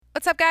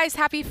What's up, guys?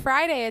 Happy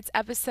Friday. It's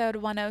episode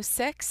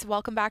 106.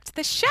 Welcome back to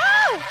the show.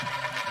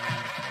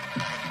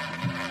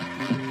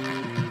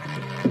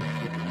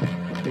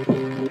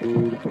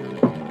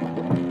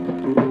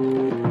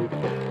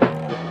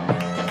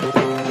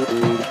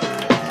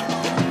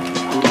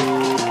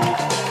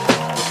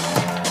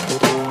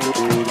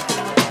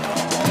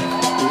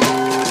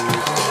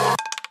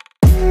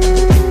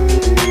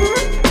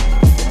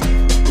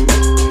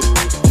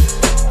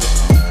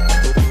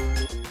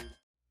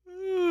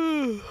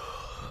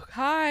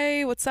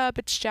 Hi, what's up?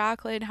 It's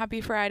Jacqueline.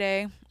 Happy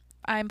Friday.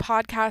 I'm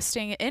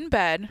podcasting in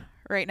bed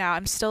right now.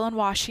 I'm still in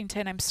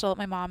Washington. I'm still at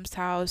my mom's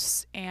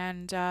house,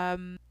 and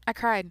I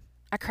cried.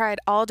 I cried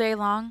all day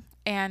long,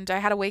 and I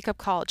had a wake-up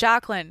call.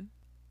 Jacqueline,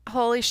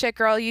 holy shit,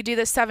 girl, you do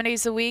this 7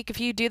 days a week. If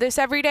you do this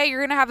every day,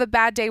 you're going to have a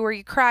bad day where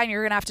you cry, and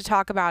you're going to have to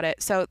talk about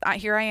it. So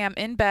here I am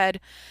in bed.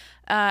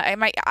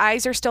 My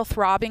eyes are still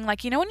throbbing.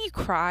 Like, you know when you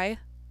cry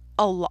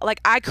a lot?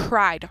 Like, I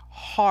cried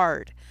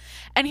hard.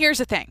 And here's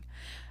the thing.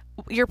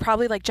 You're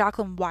probably like,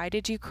 Jacqueline, why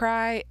did you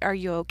cry? Are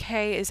you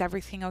okay? Is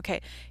everything okay?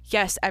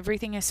 Yes,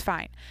 everything is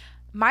fine.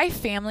 My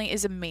family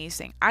is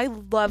amazing. I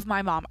love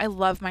my mom. I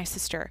love my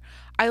sister.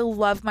 I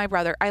love my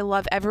brother. I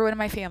love everyone in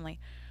my family.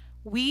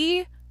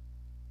 We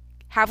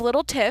have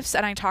little tiffs,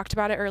 and I talked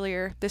about it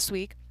earlier this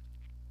week.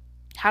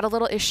 Had a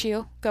little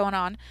issue going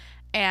on,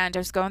 and I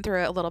was going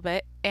through it a little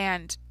bit.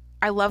 And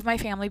I love my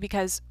family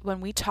because when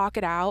we talk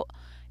it out,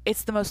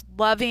 it's the most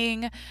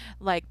loving,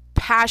 like,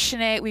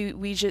 passionate.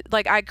 We just,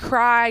 like, I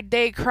cried,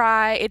 they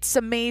cry. It's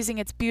amazing.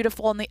 It's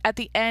beautiful. And at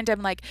the end,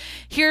 I'm like,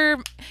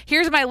 here's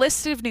my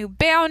list of new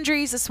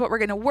boundaries. This is what we're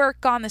going to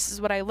work on. This is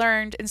what I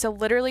learned. And so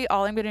literally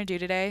all I'm going to do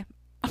today,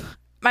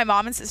 my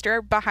mom and sister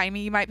are behind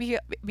me. You might be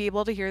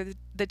able to hear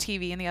the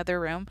TV in the other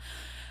room.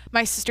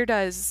 My sister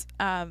does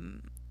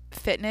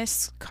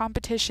fitness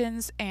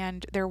competitions,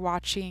 and they're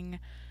watching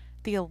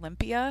the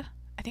Olympia.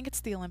 I think it's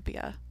the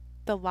Olympia.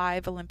 The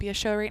live Olympia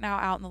show right now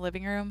out in the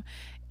living room,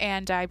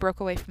 and I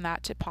broke away from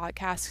that to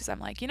podcast because I'm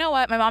like, you know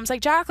what? My mom's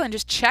like, Jacqueline,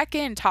 just check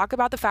in, talk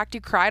about the fact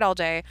you cried all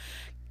day,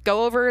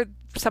 go over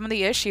some of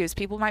the issues.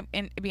 People might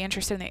be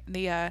interested in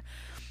the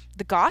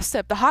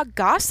gossip, the hot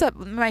gossip,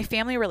 my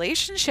family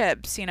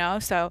relationships, you know.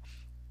 So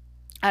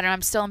I don't know.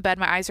 I'm still in bed.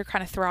 My eyes are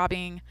kind of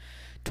throbbing.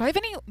 Do I have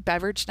any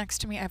beverage next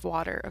to me? I have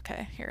water.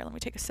 Okay, here, let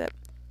me take a sip.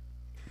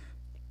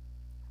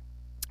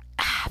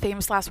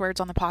 Famous last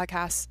words on the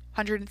podcast.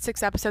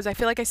 106 episodes. I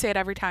feel like I say it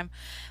every time.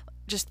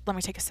 Just let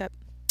me take a sip.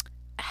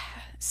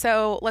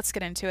 So let's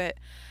get into it.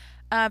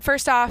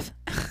 First off,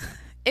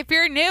 if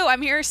you're new,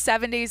 I'm here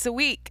 7 days a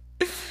week.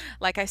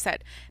 Like I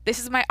said, this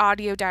is my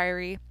audio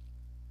diary.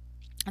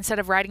 Instead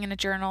of writing in a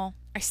journal,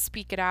 I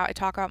speak it out. I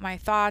talk about my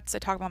thoughts. I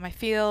talk about my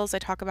feels. I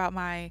talk about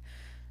my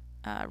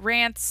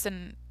rants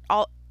and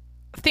all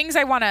things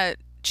I want to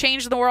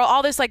change the world,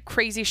 all this like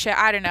crazy shit.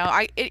 I don't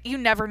know. You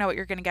never know what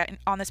you're going to get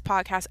on this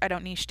podcast. I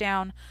don't niche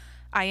down.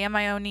 I am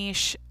my own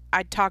niche.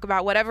 I talk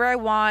about whatever I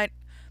want.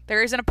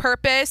 There isn't a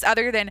purpose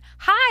other than,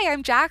 hi,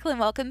 I'm Jacqueline.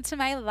 Welcome to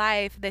my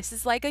life. This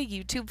is like a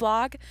YouTube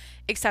vlog,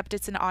 except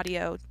it's an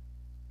audio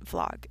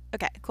vlog.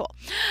 Okay, cool.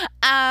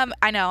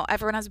 I know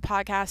everyone has a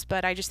podcast,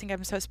 but I just think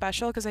I'm so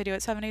special because I do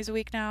it 7 days a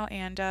week now.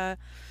 And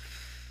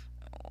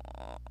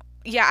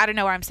yeah, I don't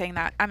know why I'm saying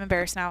that. I'm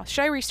embarrassed now.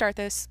 Should I restart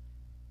this?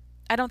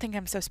 I don't think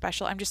I'm so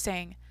special. I'm just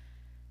saying,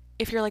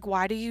 if you're like,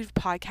 why do you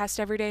podcast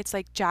every day? It's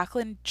like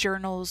Jacqueline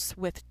journals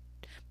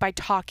by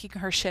talking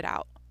her shit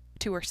out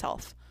to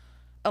herself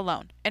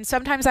alone. And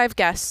sometimes I have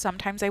guests,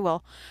 sometimes I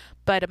will,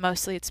 but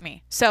mostly it's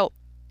me. So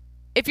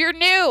if you're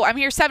new, I'm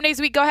here 7 days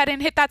a week. Go ahead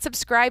and hit that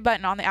subscribe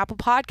button on the Apple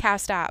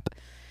Podcast app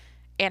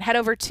and head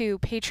over to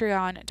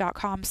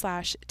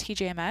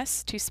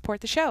patreon.com/TJMS to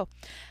support the show.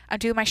 I'm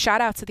doing my shout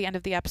outs at the end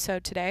of the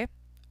episode today.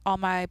 All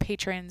my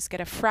patrons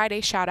get a Friday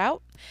shout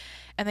out,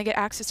 and they get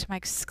access to my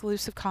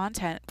exclusive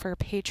content for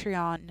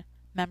Patreon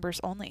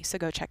members only. So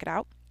go check it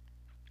out.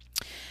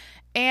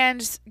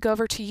 And go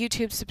over to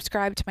YouTube,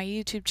 subscribe to my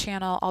YouTube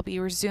channel. I'll be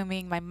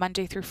resuming my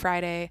Monday through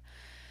Friday.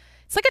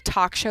 It's like a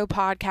talk show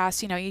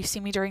podcast. You know, you see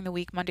me during the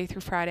week, Monday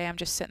through Friday. I'm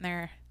just sitting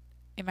there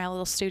in my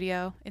little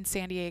studio in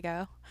San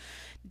Diego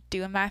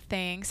doing my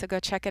thing. So go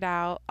check it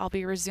out. I'll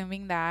be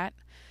resuming that.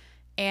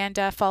 And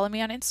follow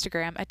me on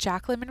Instagram at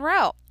Jacqueline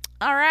Monroe.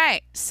 All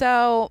right.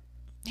 So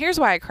here's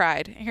why I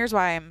cried. Here's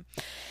why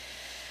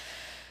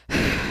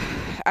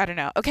I don't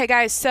know. Okay,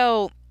 guys.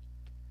 So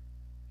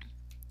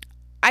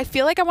I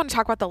feel like I want to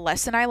talk about the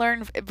lesson I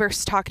learned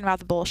versus talking about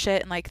the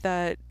bullshit and like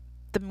the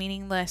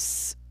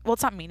meaningless. Well,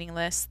 it's not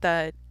meaningless.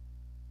 I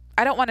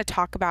don't want to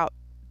talk about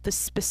the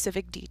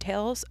specific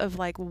details of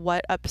like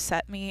what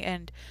upset me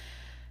and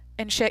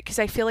shit, because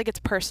I feel like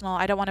it's personal.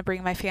 I don't want to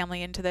bring my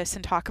family into this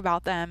and talk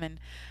about them. And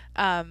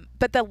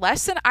but the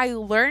lesson I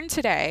learned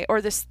today,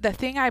 or the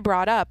thing I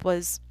brought up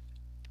was,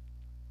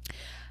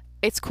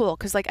 it's cool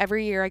because like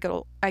every year I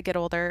get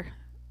older.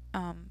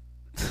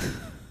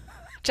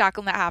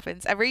 Jacqueline, that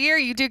happens. Every year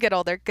you do get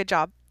older. Good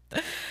job.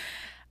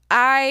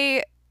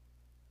 I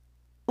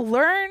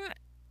learn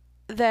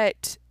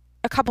that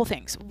a couple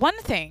things. One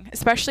thing,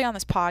 especially on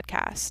this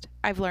podcast,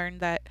 I've learned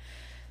that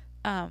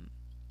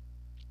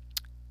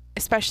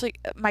especially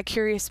my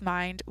curious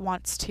mind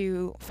wants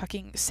to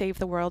fucking save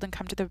the world and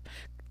come to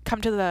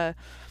the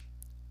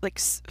like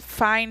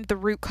find the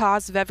root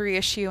cause of every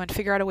issue and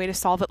figure out a way to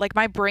solve it. Like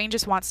my brain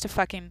just wants to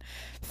fucking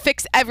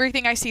fix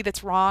everything I see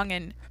that's wrong,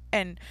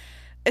 and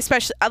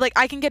especially like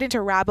I can get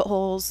into rabbit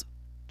holes,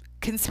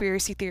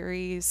 conspiracy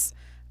theories.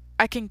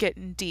 I can get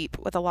in deep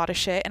with a lot of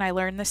shit, and I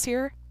learned this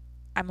year.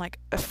 I'm like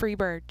a free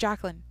bird,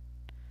 Jacqueline.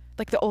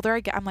 Like the older I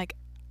get, I'm like,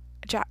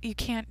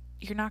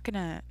 you're not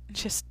gonna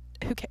just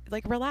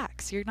like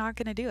relax. You're not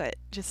gonna do it.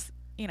 Just,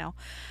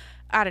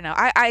 I don't know.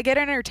 I get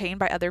entertained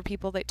by other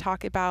people that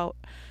talk about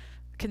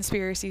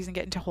conspiracies and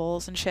get into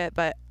holes and shit,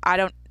 but I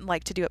don't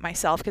like to do it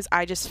myself because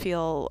I just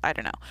feel, I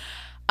don't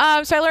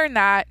know. So I learned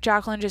that,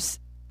 Jacqueline, just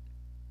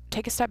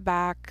take a step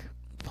back,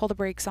 put the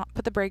brakes on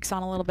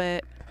a little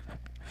bit.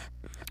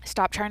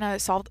 Stop trying to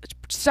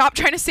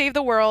save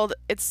the world.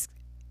 It's,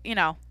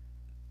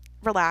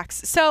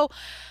 relax. So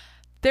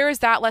there is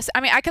that lesson.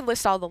 I mean, I could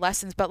list all the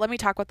lessons, but let me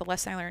talk about the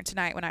lesson I learned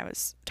tonight when I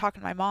was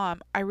talking to my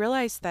mom. I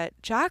realized that,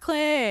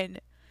 Jacqueline,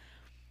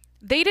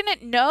 they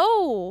didn't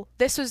know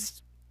this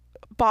was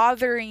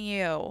bothering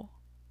you.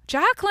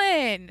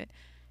 Jacqueline,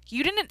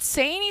 you didn't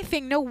say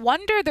anything. No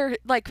wonder they're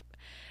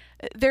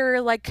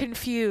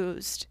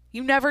confused.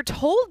 You never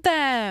told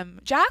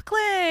them.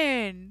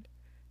 Jacqueline,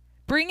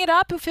 bring it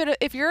up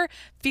if your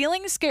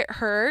feelings get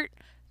hurt.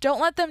 Don't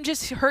let them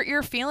just hurt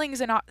your feelings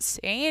and not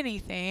say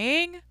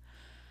anything.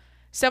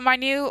 So my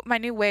new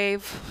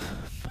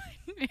wave,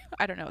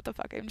 I don't know what the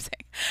fuck I'm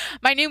saying.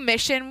 My new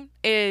mission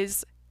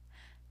is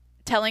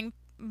telling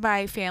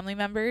my family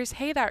members,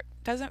 hey, that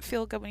doesn't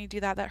feel good when you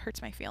do that. That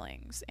hurts my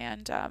feelings.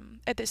 And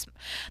at this,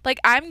 like,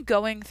 I'm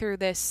going through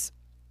this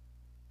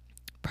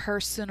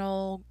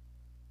personal,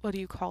 what do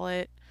you call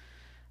it?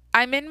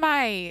 I'm in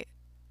my,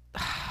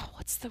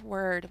 what's the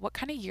word? What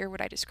kind of year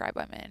would I describe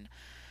I'm in?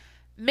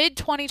 Mid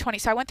 2020.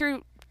 So I went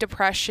through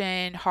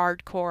depression,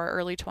 hardcore,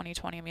 early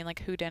 2020. I mean,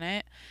 like, who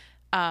didn't?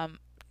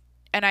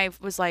 And I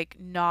was like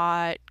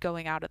not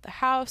going out of the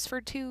house for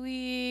 2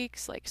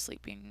 weeks, like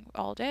sleeping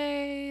all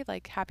day,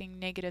 like having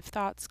negative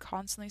thoughts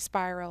constantly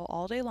spiral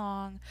all day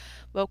long.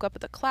 Woke up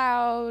with a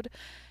cloud,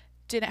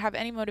 didn't have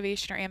any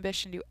motivation or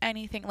ambition to do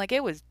anything. Like,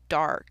 it was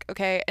dark,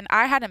 okay? And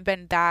I hadn't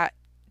been that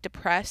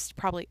depressed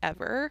probably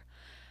ever.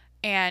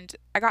 And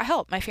I got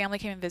help. My family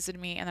came and visited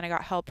me, and then I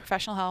got help,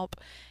 professional help.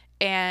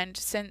 And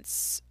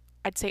since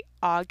I'd say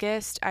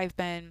August, I've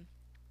been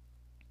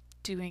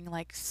doing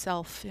like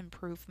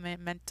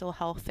self-improvement, mental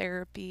health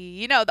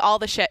therapy, all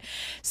the shit.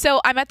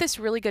 So I'm at this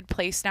really good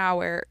place now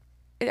where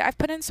I've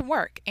put in some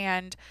work.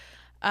 And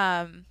what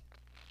am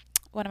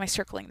I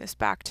circling this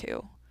back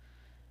to?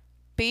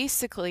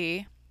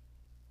 Basically,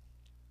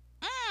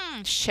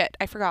 shit,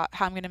 I forgot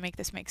how I'm going to make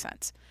this make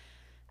sense.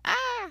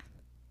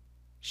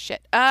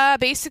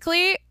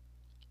 Basically,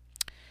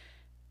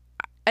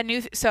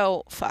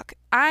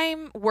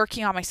 I'm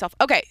working on myself.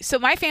 Okay, so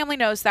my family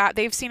knows that.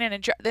 They've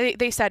seen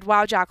they said,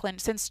 wow, Jacqueline,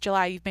 since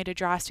July, you've made a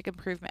drastic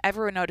improvement.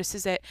 Everyone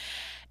notices it.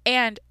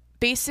 And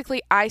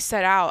basically, I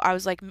set out, I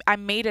was like, I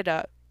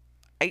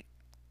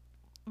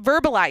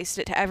verbalized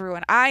it to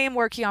everyone. I am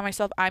working on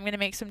myself. I'm going to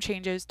make some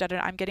changes.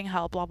 I'm getting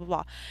help, blah, blah,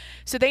 blah.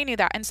 So they knew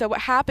that. And so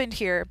what happened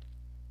here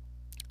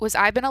was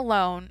I've been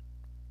alone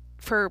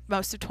for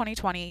most of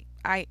 2020.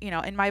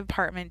 In my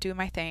apartment doing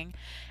my thing.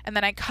 And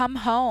then I come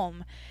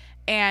home,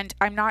 and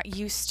I'm not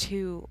used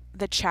to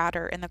the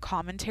chatter and the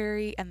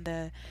commentary and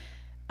the,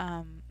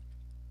 I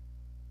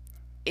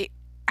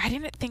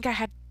didn't think I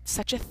had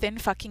such a thin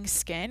fucking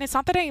skin. It's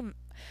not that I'm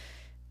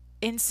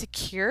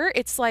insecure.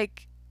 It's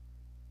like,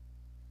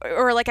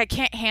 or like I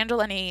can't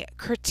handle any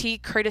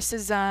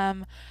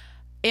criticism,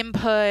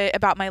 input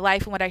about my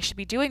life and what I should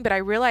be doing. But I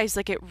realized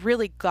like it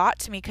really got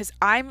to me because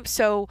I'm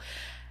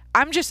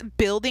just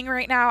building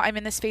right now. I'm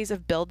in this phase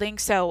of building.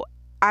 So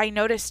I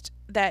noticed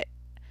that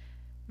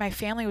my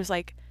family was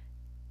like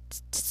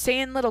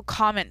saying little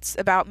comments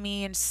about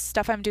me and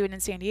stuff I'm doing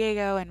in San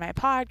Diego and my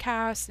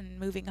podcast and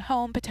moving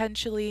home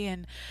potentially.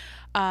 And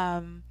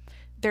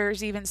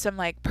there's even some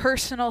like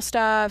personal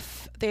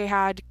stuff. They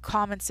had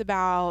comments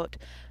about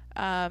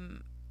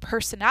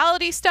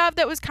personality stuff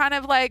that was kind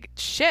of like,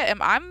 shit,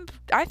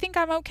 I think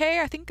I'm okay.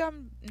 I think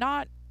I'm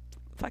not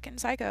fucking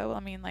psycho.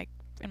 I mean, like,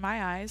 in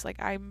my eyes,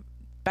 like, I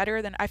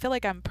feel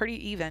like I'm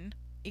pretty even.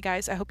 You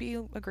guys, I hope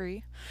you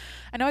agree.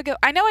 I know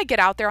I get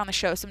out there on the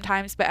show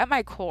sometimes, but at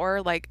my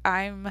core, like,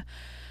 I'm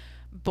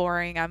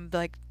boring. I'm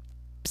like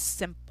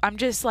I'm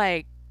just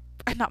like,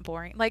 I'm not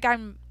boring. Like,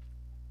 I'm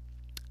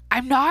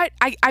not,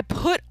 I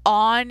put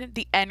on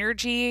the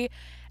energy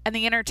and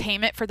the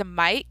entertainment for the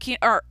mic,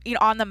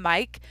 on the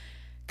mic,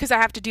 because I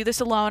have to do this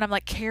alone. I'm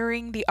like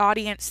carrying the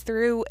audience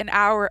through an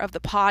hour of the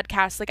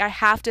podcast. Like, I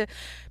have to,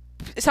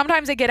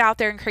 sometimes I get out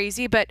there and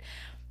crazy, but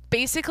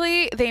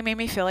basically they made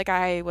me feel like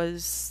I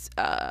was,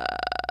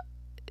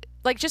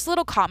 like, just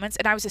little comments.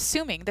 And I was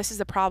assuming, this is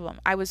the problem,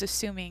 I was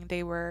assuming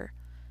they were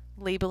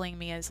labeling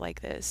me as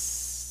like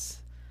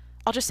this,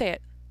 I'll just say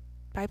it,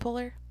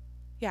 bipolar.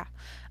 Yeah.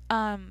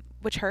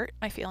 Which hurt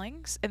my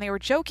feelings. And they were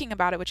joking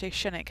about it, which they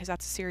shouldn't, because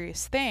that's a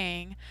serious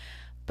thing.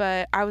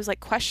 but I was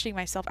like questioning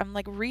myself. I'm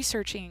like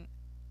researching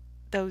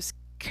those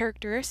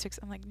characteristics.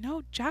 I'm like,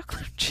 no,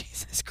 Jacqueline,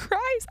 Jesus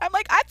Christ. I'm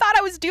like, I thought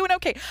I was doing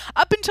okay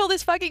up until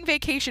this fucking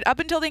vacation, up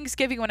until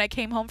Thanksgiving when I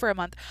came home for a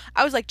month.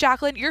 I was like,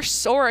 Jacqueline, you're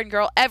soaring,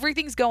 girl.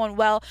 Everything's going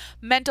well.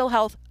 Mental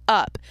health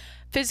up.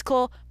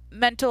 Physical,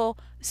 mental,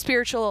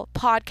 spiritual,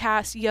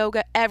 podcast,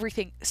 yoga,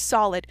 everything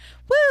solid.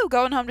 Woo!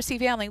 Going home to see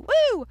family.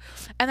 Woo!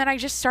 And then I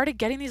just started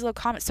getting these little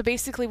comments. So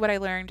basically what I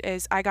learned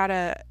is I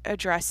gotta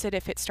address it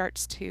if it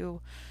starts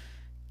to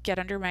get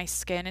under my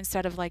skin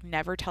instead of like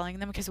never telling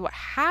them, because what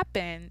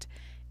happened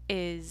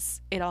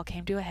is it all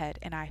came to a head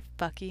and I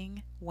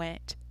fucking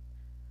went,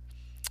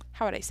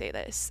 how would I say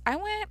this? I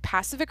went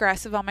passive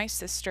aggressive on my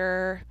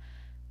sister.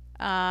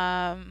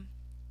 I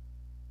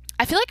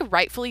feel like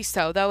rightfully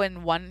so, though,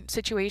 in one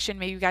situation.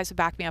 Maybe you guys would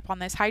back me up on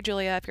this. Hi,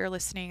 Julia, if you're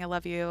listening, I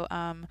love you.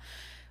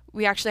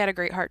 We actually had a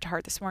great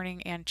heart-to-heart this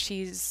morning, and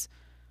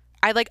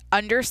I like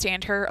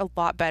understand her a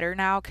lot better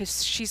now,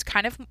 because she's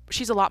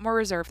a lot more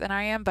reserved than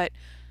I am, but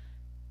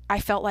I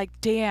felt like,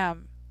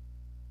 damn,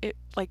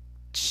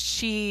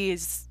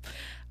 she's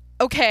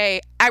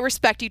okay. I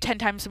respect you 10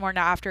 times more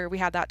now after we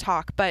had that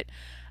talk, but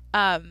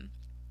hi.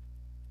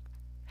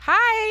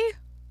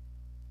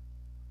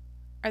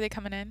 Are they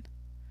coming in?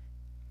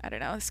 I don't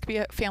know. This could be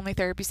a family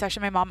therapy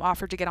session. My mom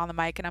offered to get on the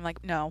mic, and I'm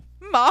like, no,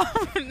 Mom,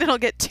 it'll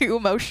get too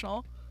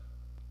emotional.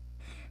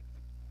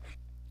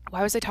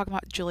 Why was I talking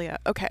about Julia?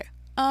 Okay.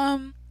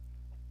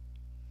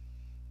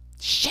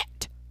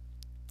 Shit.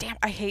 Damn,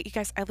 I hate you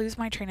guys. I lose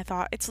my train of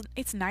thought.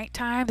 It's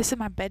nighttime. This is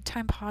my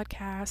bedtime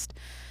podcast.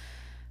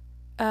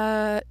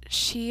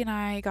 She and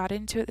I got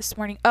into it this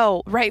morning.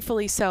 Oh,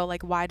 rightfully so.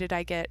 Like, why did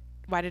I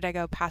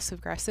go passive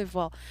aggressive?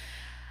 Well,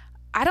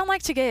 I don't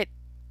like to get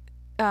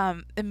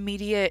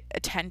immediate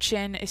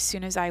attention as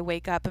soon as I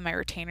wake up and my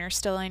retainer's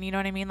still in, you know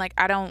what I mean? Like,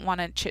 I don't want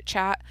to chit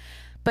chat,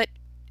 but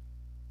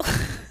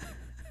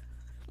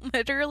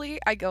literally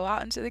I go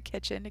out into the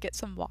kitchen to get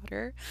some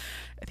water.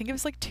 I think it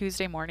was like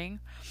Tuesday morning,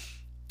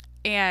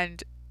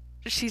 and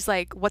she's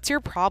like, what's your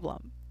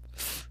problem?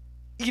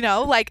 You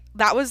know, like,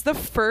 that was the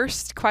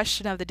first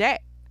question of the day.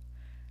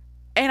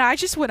 And I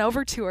just went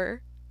over to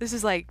her. This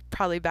is like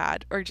probably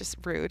bad or just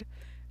rude.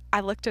 I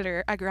looked at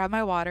her, I grabbed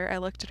my water, I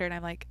looked at her, and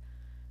I'm like,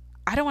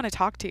 I don't want to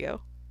talk to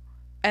you.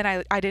 And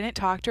I didn't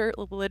talk to her.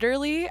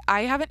 Literally,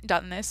 I haven't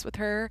done this with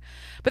her.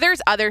 But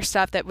there's other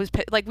stuff that was,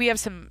 like, we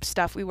have some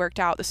stuff we worked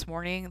out this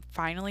morning,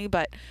 finally.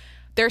 But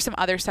there's some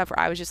other stuff where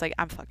I was just like,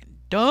 I'm fucking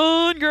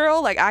done,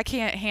 girl. Like, I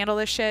can't handle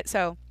this shit.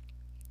 So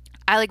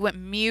I, like, went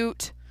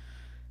mute.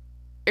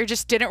 Or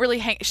just didn't really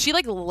hang. She,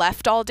 like,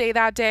 left all day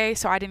that day,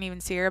 so I didn't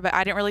even see her. But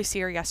I didn't really see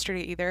her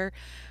yesterday either.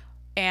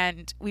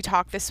 And we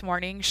talked this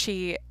morning.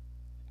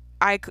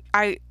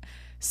 I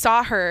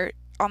saw her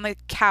on the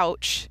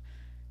couch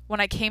when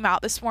I came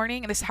out this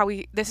morning, and this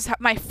is how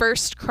my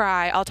first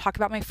cry. I'll talk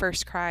about my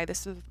first cry.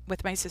 This was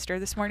with my sister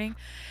this morning.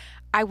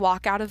 I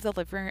walk out of the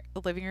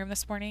living room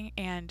this morning,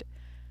 and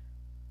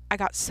I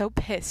got so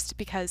pissed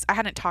because I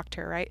hadn't talked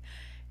to her, right?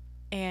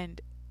 And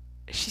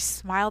she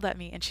smiled at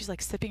me, and she's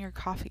like sipping her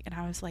coffee, and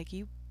I was like,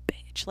 you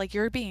bitch, like,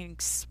 you're being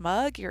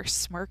smug, you're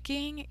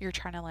smirking, you're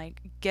trying to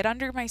like get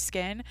under my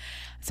skin.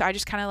 So I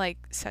just kind of like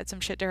said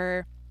some shit to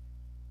her.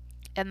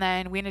 And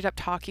then we ended up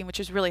talking, which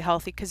was really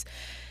healthy, because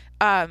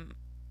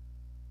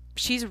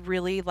she's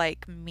really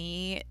like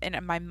me and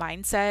my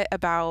mindset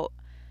about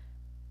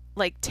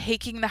like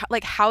taking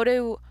like how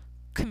to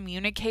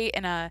communicate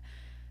in a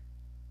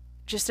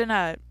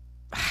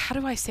how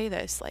do I say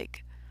this,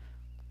 like,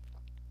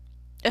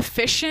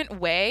 efficient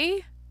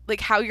way,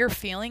 like how you're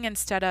feeling,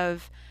 instead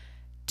of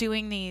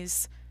doing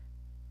these.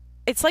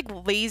 It's like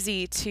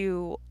lazy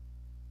to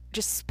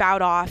just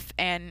spout off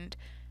and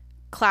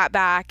clap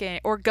back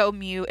or go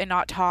mute and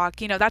not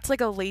talk. You know, that's like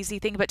a lazy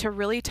thing, but to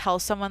really tell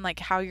someone like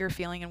how you're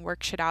feeling and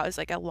work shit out is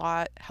like a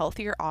lot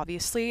healthier,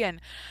 obviously.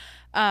 And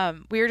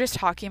we were just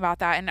talking about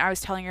that, and I was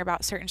telling her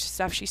about certain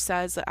stuff she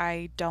says that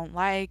I don't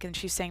like, and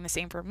she's saying the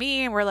same for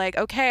me, and we're like,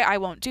 okay, I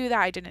won't do that,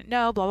 I didn't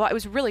know, blah blah. It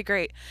was really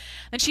great.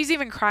 And she's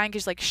even crying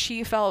because like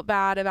she felt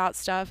bad about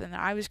stuff, and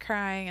I was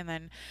crying, and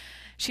then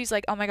she's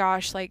like, oh my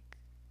gosh, like,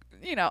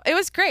 you know, it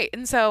was great.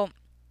 And so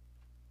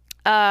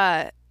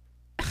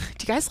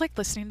do you guys like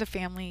listening to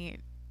family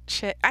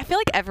shit? I feel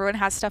like everyone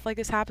has stuff like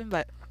this happen,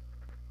 but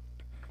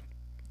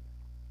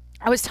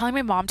I was telling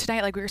my mom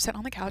tonight, like, we were sitting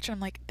on the couch, and I'm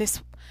like,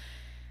 this,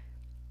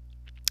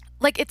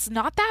 like, it's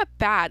not that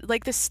bad.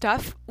 Like, the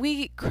stuff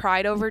we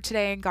cried over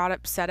today and got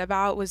upset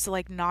about was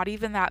like not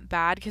even that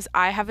bad, because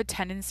I have a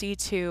tendency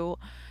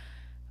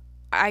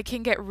I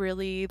can get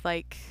really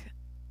like,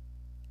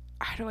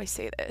 how do I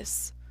say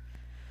this?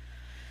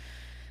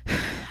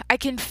 I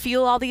can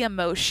feel all the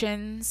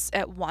emotions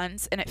at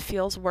once, and it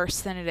feels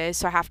worse than it is.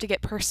 So I have to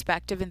get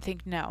perspective and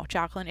think, no,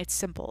 Jacqueline, it's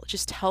simple.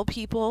 Just tell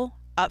people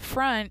up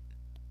front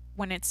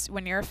when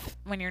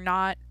you're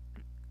not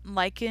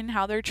liking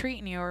how they're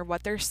treating you or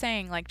what they're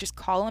saying. Like, just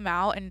call them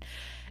out.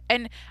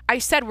 And I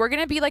said we're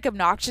gonna be like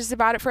obnoxious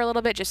about it for a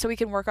little bit, just so we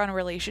can work on a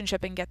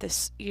relationship and get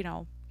this, you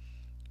know,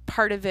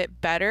 part of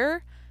it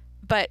better.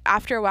 But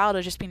after a while,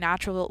 it'll just be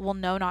natural. We'll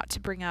know not to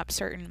bring up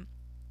certain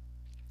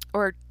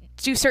or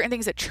do certain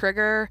things that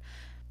trigger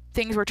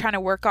things we're trying to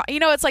work on.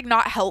 It's like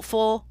not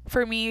helpful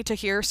for me to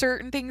hear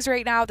certain things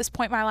right now at this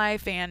point in my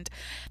life. And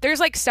there's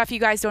like stuff you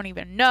guys don't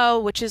even know,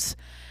 which is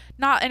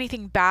not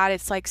anything bad.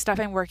 It's like stuff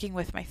I'm working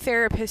with my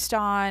therapist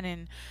on,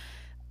 and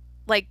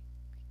like,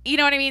 you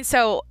know what I mean?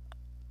 So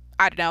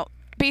I don't know.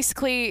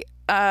 Basically,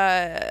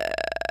 yeah,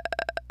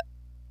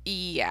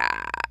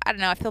 I don't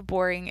know. I feel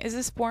boring. Is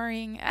this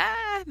boring?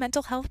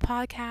 Mental health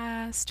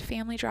podcast,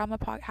 family drama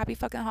happy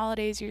fucking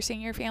holidays. You're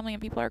seeing your family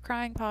and people are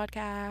crying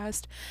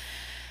podcast.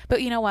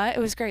 But you know what? It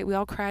was great. We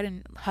all cried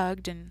and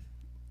hugged, and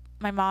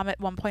my mom at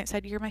one point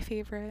said, "You're my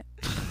favorite."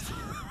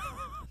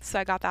 So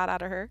I got that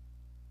out of her.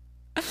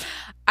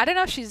 I don't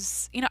know if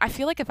she's, I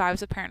feel like if I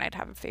was a parent, I'd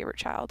have a favorite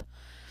child.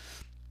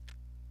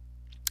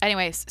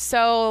 Anyways,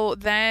 so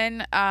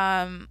then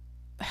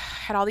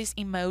had all these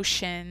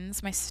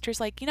emotions. My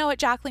sister's like, "You know what,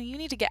 Jacqueline, you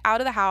need to get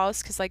out of the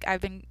house," because like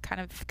I've been kind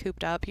of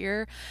cooped up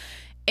here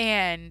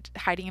and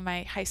hiding in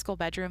my high school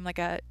bedroom like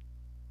a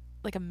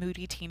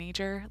moody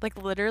teenager. Like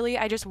literally,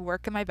 I just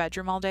work in my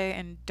bedroom all day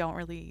and don't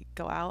really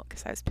go out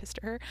because I was pissed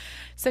at her.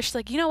 So she's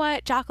like, "You know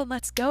what, Jacqueline,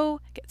 let's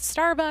go get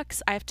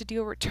Starbucks. I have to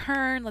do a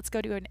return. Let's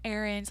go do an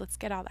errand. Let's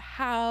get out of the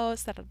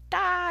house. Da da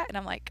da." And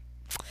I'm like,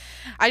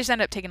 I just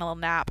ended up taking a little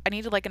nap. I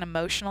needed like an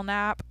emotional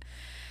nap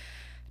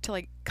to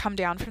like come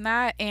down from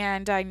that,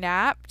 and I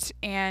napped,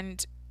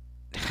 and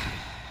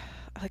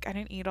like I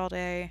didn't eat all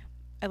day.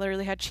 I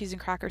literally had cheese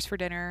and crackers for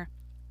dinner.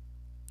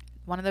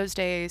 One of those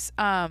days.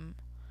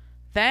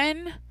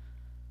 Then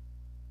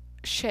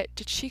shit,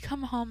 did she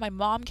come home? My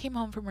mom came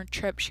home from her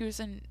trip. She was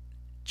in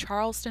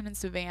Charleston and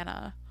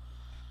Savannah.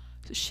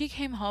 So she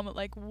came home at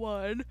like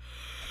 1.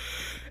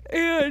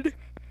 And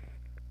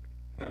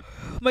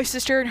my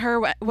sister and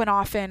her went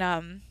off,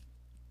 and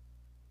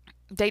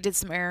they did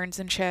some errands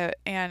and shit,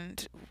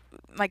 and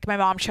like my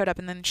mom showed up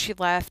and then she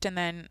left, and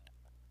then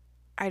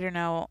I don't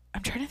know.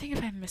 I'm trying to think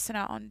if I'm missing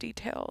out on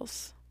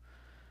details.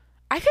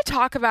 I could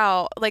talk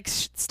about like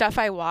stuff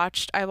I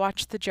watched. I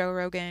watched the Joe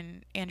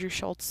Rogan, Andrew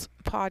Schultz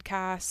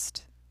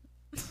podcast.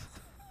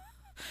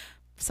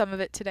 Some of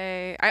it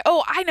today.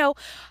 I know.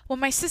 Well,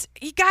 my sister,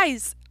 you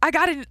guys, I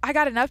got an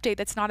update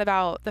that's not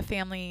about the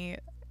family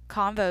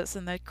convos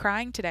and the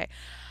crying today.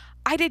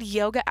 I did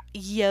yoga.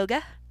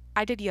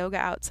 I did yoga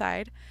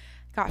outside.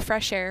 Got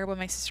fresh air when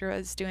my sister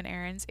was doing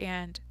errands,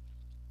 and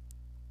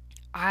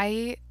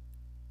I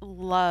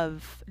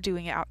love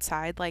doing it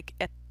outside, like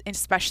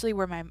especially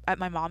at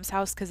my mom's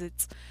house, because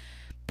it's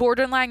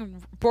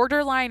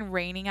borderline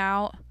raining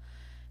out.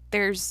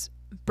 There's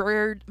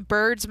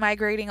birds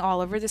migrating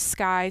all over the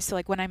sky, so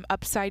like when I'm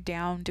upside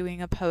down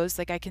doing a pose,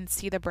 like I can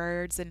see the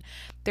birds, and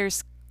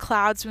there's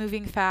clouds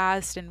moving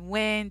fast and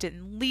wind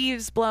and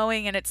leaves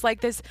blowing, and it's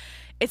like this,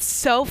 it's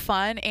so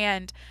fun.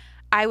 And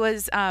I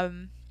was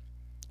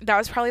that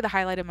was probably the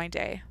highlight of my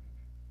day.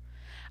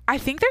 I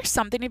think there's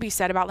something to be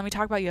said about, let me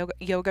talk about yoga.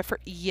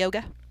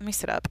 Let me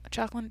sit up.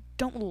 Jacqueline,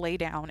 don't lay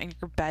down in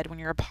your bed when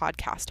you're a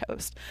podcast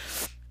host.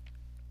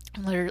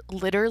 I'm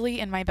literally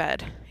in my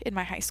bed, in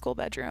my high school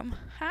bedroom.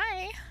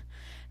 Hi.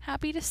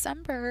 Happy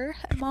December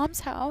at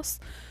mom's house.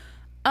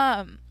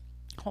 Hold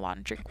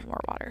on, drink more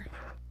water.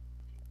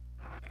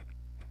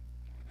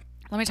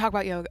 Let me talk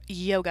about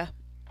yoga.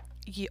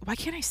 Why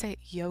can't I say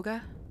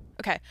yoga?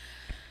 Okay.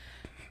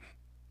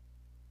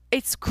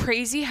 It's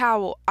crazy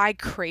how I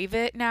crave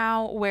it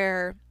now,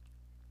 where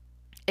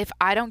if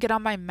I don't get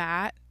on my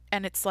mat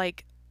and it's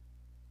like,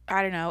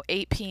 I don't know,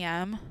 8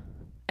 p.m.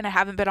 and I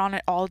haven't been on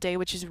it all day,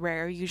 which is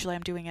rare. Usually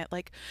I'm doing it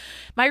like,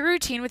 my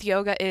routine with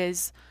yoga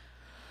is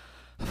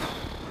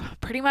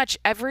pretty much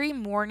every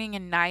morning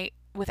and night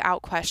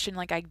without question.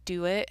 Like I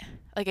do it,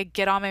 like I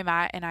get on my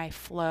mat and I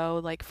flow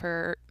like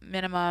for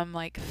minimum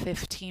like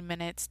 15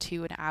 minutes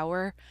to an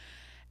hour.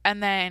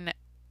 And then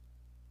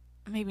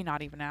maybe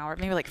not even an hour,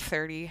 maybe like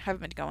 30. I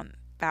haven't been going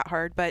that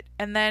hard,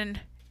 and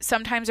then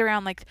sometimes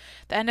around like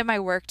the end of my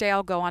workday,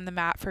 I'll go on the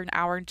mat for an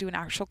hour and do an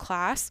actual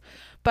class.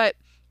 But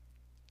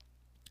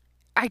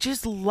I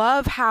just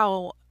love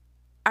how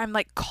I'm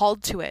like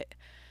called to it.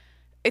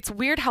 It's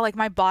weird how like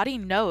my body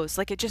knows,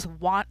 like it just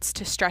wants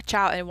to stretch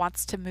out and it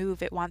wants to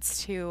move.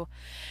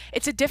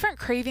 It's a different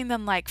craving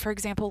than like, for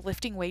example,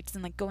 lifting weights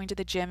and like going to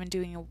the gym and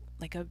doing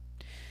a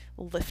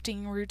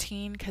lifting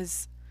routine,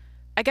 because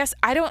I guess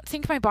I don't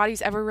think my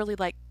body's ever really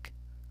like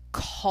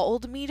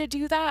called me to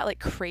do that, like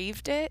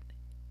craved it.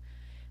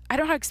 I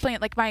don't know how to explain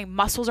it. Like my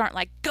muscles aren't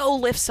like, go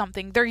lift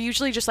something. They're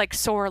usually just like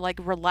sore, like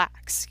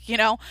relax,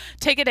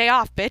 take a day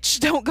off, bitch.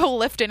 Don't go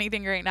lift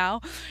anything right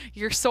now.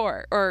 You're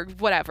sore or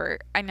whatever.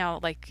 I know,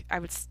 like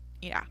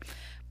yeah.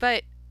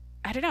 But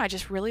I don't know. I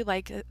just really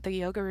like the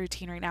yoga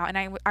routine right now. And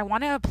I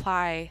want to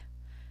apply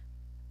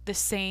the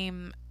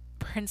same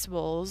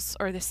principles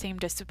or the same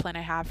discipline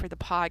I have for the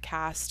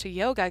podcast to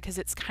yoga, because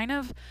it's kind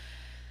of,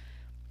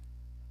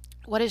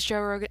 what does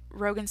Joe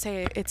Rogan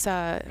say? It's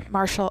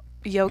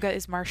yoga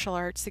is martial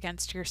arts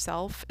against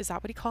yourself. Is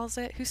that what he calls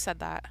it? Who said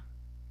that?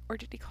 Or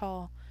did he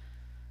call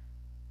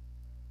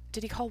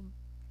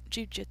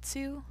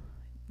jiu-jitsu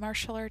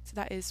martial arts?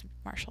 That is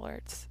martial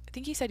arts. I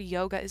think he said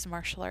yoga is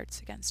martial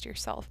arts against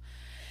yourself.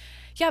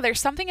 Yeah, there's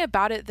something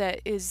about it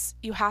that is,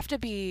 you have to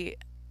be,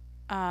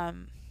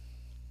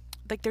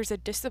 like there's a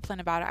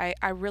discipline about it.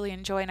 I really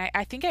enjoy, and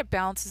I think it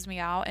balances me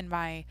out in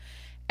my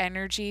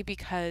energy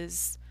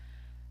because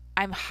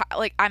I'm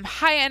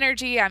high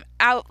energy, I'm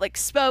out like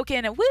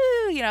spoken and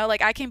woo,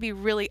 like I can be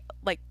really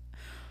like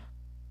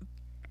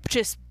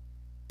just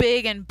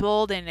big and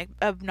bold and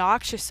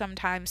obnoxious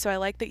sometimes. So I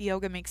like that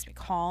yoga makes me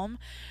calm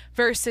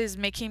versus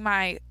making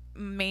my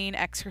main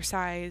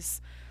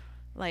exercise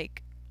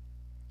like,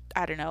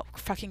 I don't know,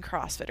 fucking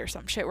CrossFit or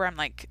some shit where I'm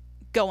like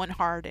going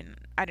hard, and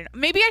I don't know.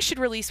 Maybe I should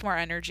release more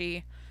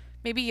energy.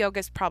 Maybe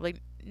yoga's probably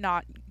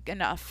not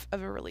enough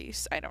of a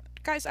release. I don't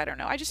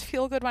know. I just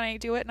feel good when I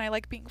do it, and I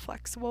like being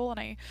flexible, and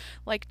I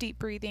like deep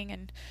breathing,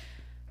 and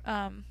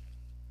I'm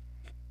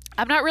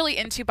not really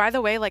into, by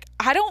the way, like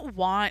I don't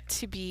like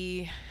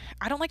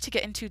to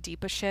get into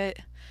deep of shit.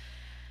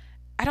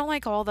 I don't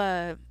like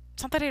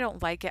it's not that I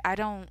don't like it.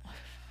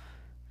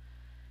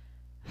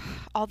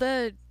 All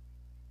the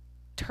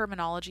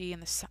terminology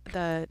and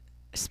the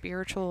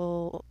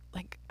spiritual,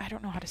 like I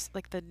don't know how to,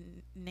 like the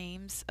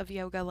names of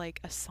yoga,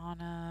 like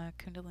asana,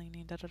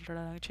 kundalini,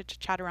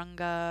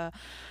 chaturanga,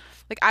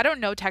 like I don't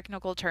know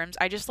technical terms.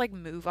 I just like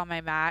move on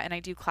my mat and I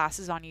do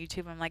classes on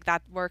YouTube. I'm like,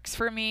 that works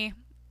for me.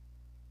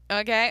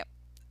 Okay.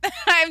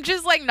 I'm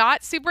just like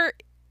not super,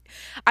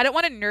 I don't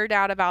want to nerd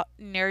out about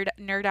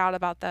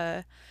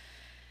the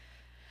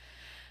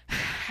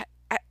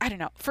I don't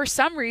know. For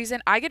some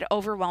reason, I get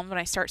overwhelmed when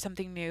I start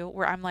something new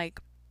where I'm like,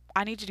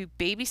 I need to do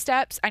baby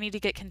steps. I need to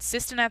get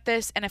consistent at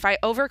this. And if I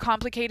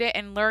overcomplicate it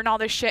and learn all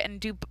this shit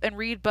and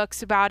read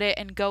books about it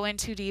and go in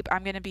too deep,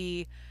 I'm going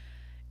to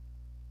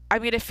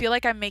feel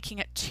like I'm making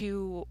it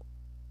too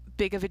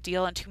big of a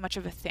deal and too much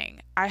of a thing.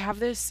 I have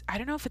this, I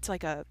don't know if it's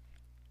like a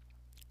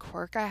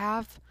quirk I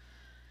have.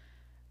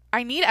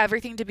 I need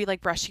everything to be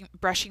like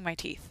brushing my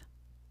teeth.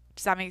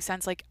 Does that make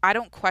sense? Like, I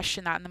don't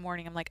question that in the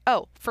morning. I'm like,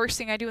 oh, first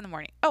thing I do in the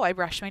morning, oh, I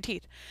brush my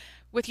teeth.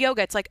 With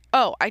yoga, it's like,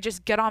 oh, I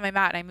just get on my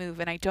mat and I move,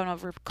 and I don't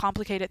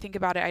overcomplicate it, think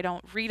about it. I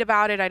don't read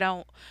about it. I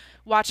don't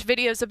watch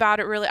videos about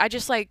it, really. I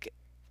just like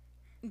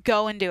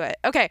go and do it.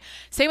 Okay,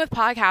 same with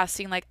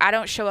podcasting. Like, I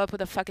don't show up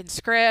with a fucking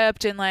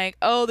script and like,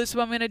 oh, this is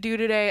what I'm going to do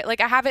today. Like,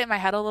 I have it in my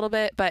head a little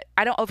bit, but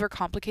I don't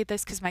overcomplicate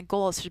this because my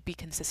goal is to be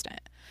consistent.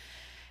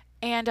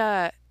 And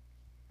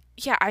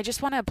yeah, I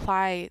just want to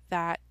apply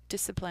that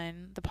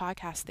discipline, the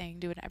podcast thing,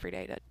 do it every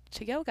day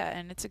to yoga,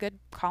 and it's a good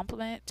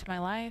compliment to my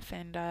life,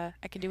 and I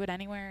can do it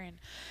anywhere, and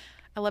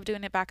I love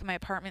doing it back in my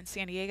apartment in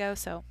San Diego.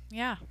 So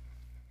yeah,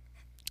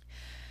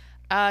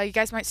 you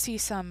guys might see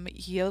some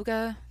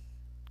yoga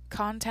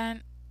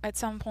content at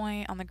some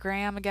point on the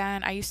gram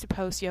again. I used to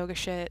post yoga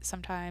shit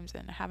sometimes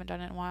and I haven't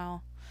done it in a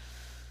while.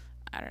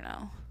 I don't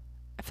know,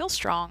 I feel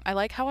strong. I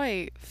like how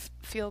I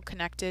feel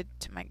connected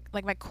to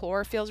my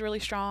core feels really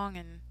strong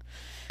and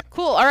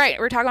cool. All right,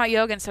 we're talking about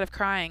yoga instead of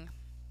crying.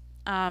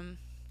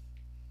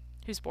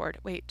 Who's bored?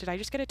 Wait, did I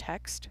just get a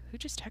text? Who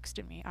just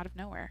texted me out of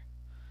nowhere?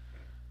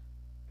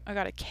 I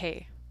got a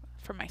K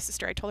from my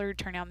sister. I told her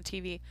to turn down the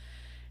TV.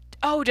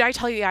 Oh, did I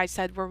tell you? Yeah, I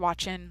said we're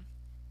watching,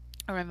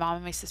 or my mom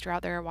and my sister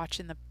out there are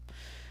watching the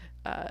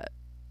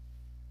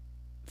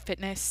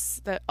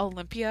the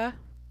Olympia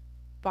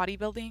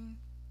bodybuilding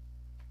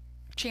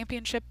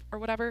championship or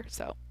whatever.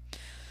 So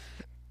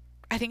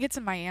I think it's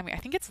in Miami. I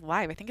think it's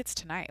live. I think it's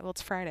tonight. Well,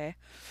 it's Friday.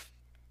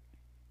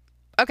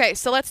 Okay,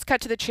 so let's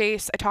cut to the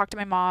chase. I talked to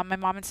my mom. My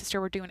mom and sister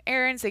were doing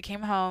errands. They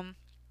came home.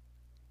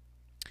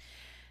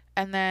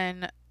 And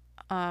then,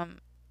 I'll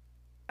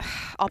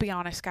be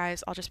honest,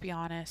 guys. I'll just be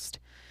honest.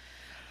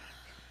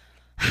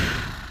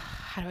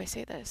 How do I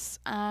say this?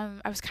 I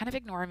was kind of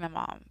ignoring my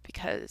mom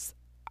because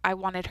I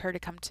wanted her to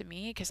come to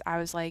me because I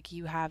was like,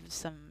 you have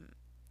some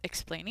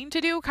explaining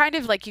to do. Kind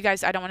of like, you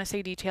guys, I don't want to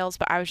say details,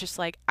 but I was just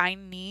like, I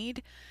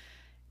need,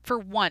 for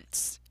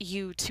once,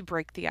 you to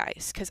break the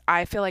ice, because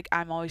I feel like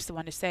I'm always the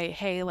one to say,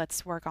 hey,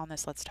 let's work on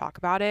this, let's talk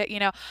about it.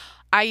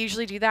 I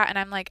usually do that, and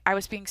I'm like, I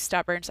was being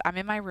stubborn, so I'm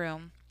in my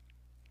room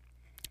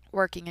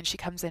working, and she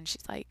comes in,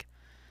 she's like,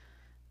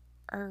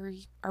 are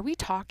we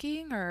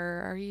talking,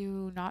 or are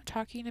you not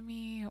talking to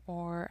me?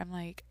 Or I'm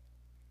like,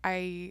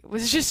 I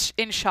was just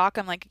in shock.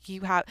 I'm like,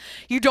 you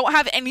don't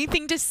have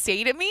anything to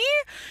say to me?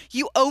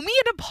 You owe me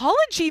an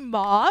apology,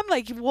 Mom.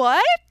 Like,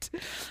 what?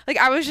 Like,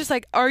 I was just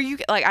like, are you,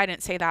 like, I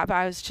didn't say that, but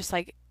I was just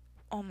like,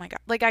 oh my God.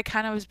 Like, I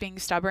kind of was being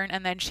stubborn.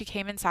 And then she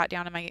came and sat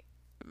down in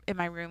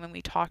my room, and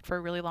we talked for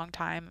a really long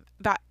time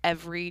about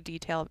every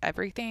detail of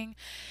everything.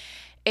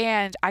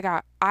 And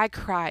I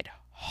cried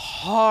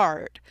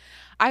hard.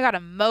 I got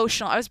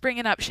emotional. I was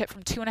bringing up shit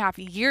from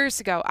 2.5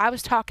 years ago. I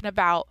was talking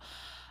about,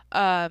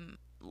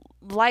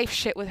 life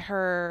shit with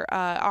her,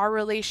 our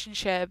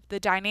relationship, the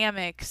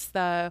dynamics,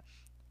 the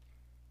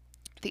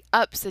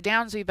ups, the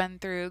downs we've been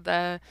through,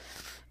 and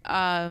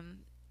at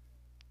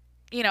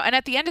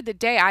the end of the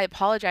day, I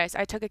apologized.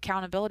 I took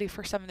accountability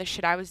for some of the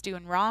shit I was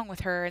doing wrong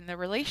with her in the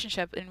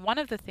relationship. And one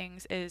of the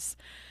things is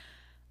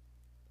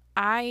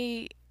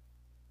I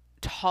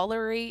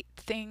tolerate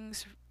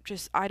things,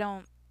 I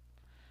don't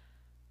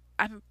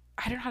I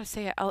don't know how to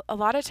say it. A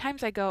lot of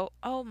times I go,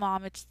 "Oh,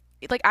 mom, it's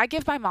like I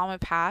give my mom a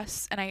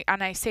pass," and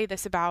I say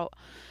this about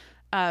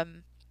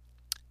um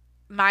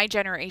my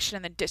generation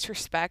and the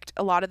disrespect,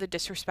 a lot of the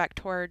disrespect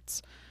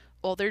towards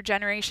older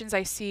generations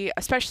I see,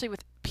 especially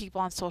with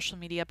people on social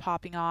media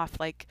popping off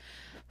like,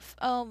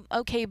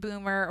 okay,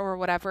 boomer or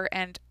whatever.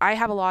 And I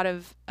have a lot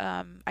of,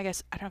 I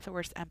guess, I don't know if the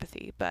word's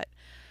empathy, but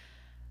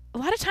a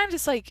lot of times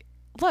it's like,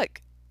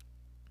 look,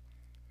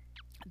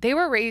 they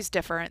were raised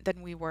different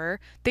than we were.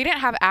 They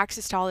didn't have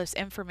access to all this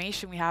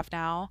information we have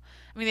now.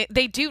 I mean,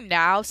 they do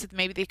now, so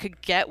maybe they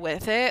could get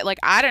with it. Like,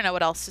 I don't know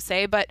what else to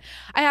say, but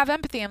I have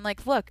empathy. I'm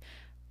like, look,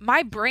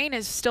 my brain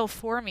is still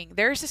forming.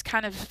 Theirs is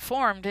kind of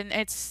formed, and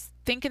it's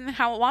thinking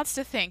how it wants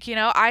to think.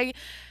 I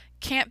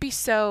can't be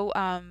so,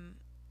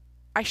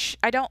 I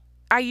don't,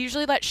 I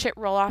usually let shit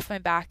roll off my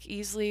back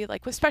easily,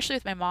 like, especially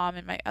with my mom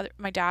and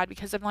my dad,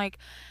 because I'm like,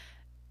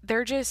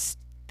 they're just,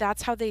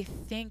 that's how they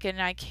think,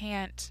 and I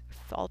can't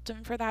fault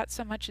them for that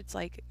so much. It's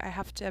like I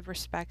have to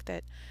respect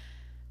that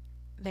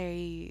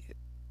they,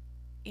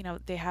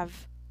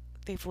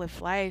 they've lived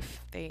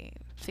life, they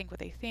think what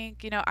they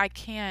think. I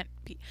can't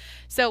be.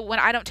 So when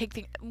I don't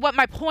take what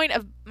my point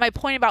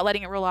about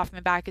letting it roll off my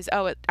back is,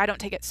 I don't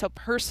take it so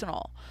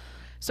personal.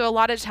 So a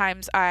lot of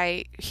times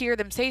I hear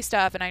them say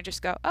stuff and I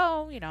just go,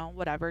 oh,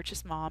 whatever,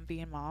 just mom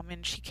being mom.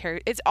 And she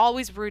cares. It's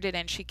always rooted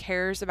in she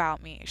cares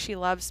about me. She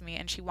loves me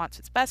and she wants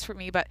what's best for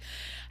me. But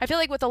I feel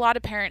like with a lot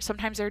of parents,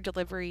 sometimes their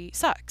delivery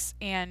sucks.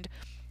 And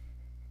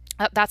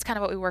that's kind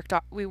of what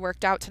we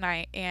worked out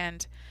tonight.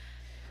 And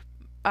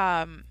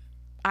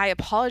I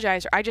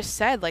apologize. Or I just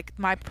said, like,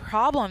 my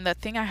problem, the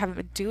thing I haven't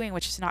been doing,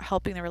 which is not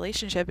helping the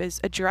relationship, is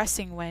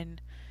addressing when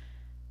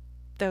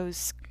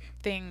those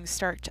things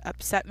start to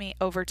upset me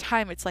over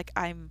time. It's like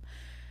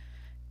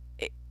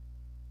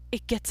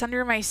it gets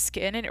under my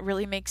skin and it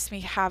really makes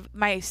me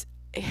I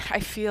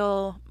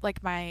feel like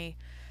I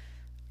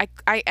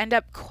end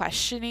up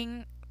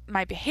questioning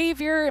my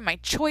behavior and my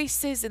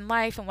choices in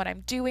life and what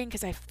I'm doing,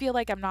 because I feel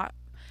like I'm not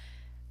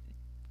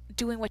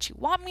doing what you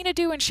want me to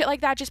do and shit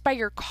like that, just by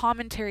your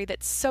commentary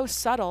that's so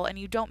subtle and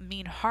you don't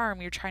mean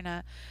harm. You're trying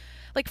to,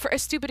 like, for a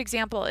stupid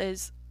example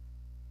is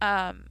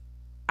I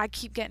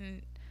keep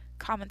getting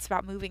comments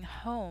about moving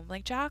home,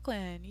 like,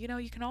 Jacqueline,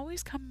 you can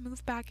always come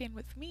move back in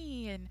with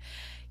me and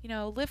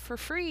live for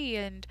free,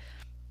 and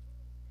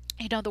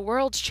the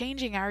world's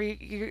changing. Are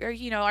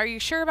you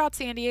sure about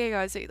San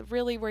Diego? Is it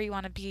really where you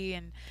want to be,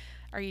 and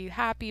are you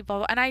happy, blah,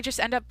 blah. And I just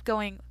end up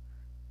going,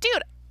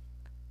 dude,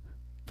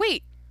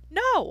 wait,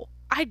 no,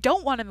 I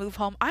don't want to move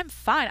home. I'm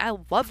fine. I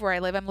love where I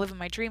live. I'm living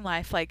my dream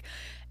life. Like,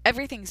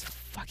 everything's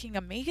fucking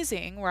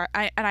amazing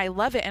and I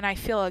love it, and I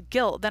feel a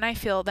guilt. Then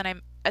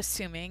I'm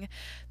assuming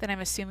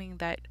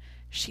that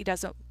she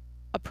doesn't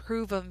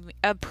approve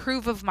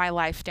of my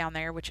life down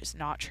there, which is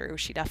not true.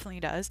 She definitely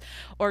does.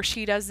 Or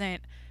she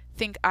doesn't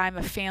think I'm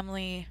a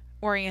family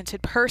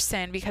oriented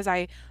person because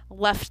I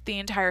left the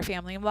entire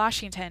family in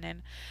Washington.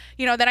 And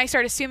then I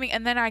start assuming,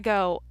 and then I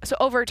go, so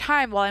over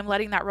time, while I'm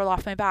letting that roll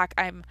off my back,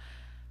 I'm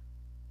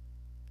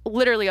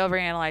literally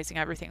overanalyzing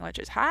everything, which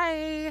is,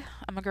 hi,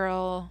 I'm a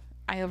girl,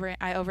 I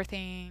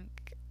overthink.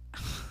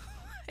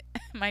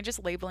 Am I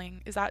just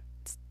labeling? Is that,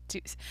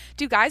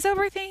 do guys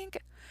overthink?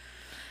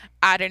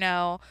 I don't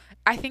know.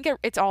 I think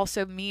it's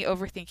also me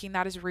overthinking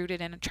that is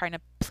rooted in trying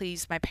to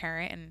please my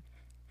parent, and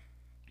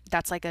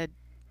that's like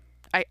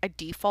I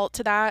default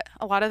to that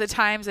a lot of the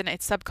times, and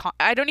it's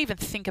I don't even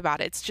think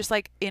about it. It's just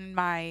like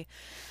it's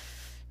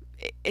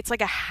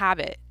like a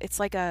habit. It's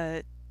like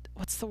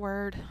what's the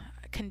word?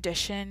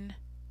 Conditioning,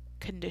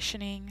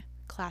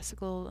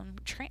 classical.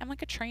 I'm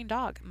like a trained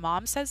dog.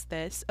 Mom says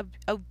this,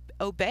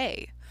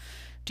 obey.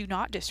 Do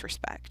not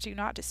disrespect. Do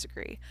not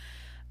disagree.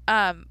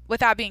 With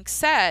that being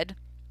said,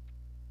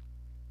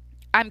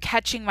 I'm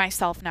catching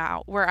myself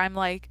now where I'm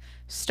like,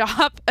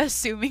 stop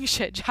assuming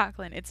shit,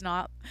 Jacqueline. It's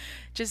not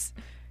just,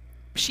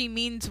 she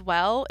means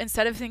well.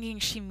 Instead of thinking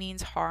she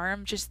means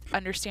harm, just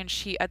understand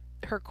she at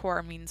her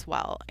core means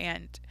well.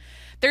 And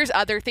there's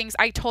other things.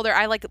 I told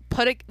her,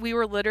 we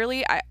were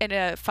literally, in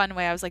a fun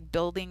way, I was like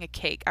building a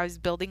cake. I was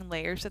building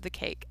layers of the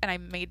cake, and I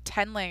made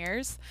 10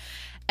 layers,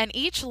 and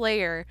each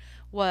layer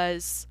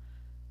was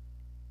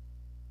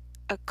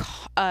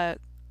a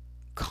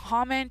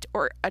comment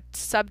or a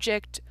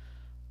subject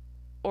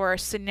or a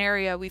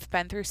scenario we've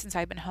been through since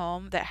I've been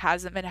home that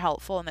hasn't been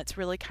helpful, and that's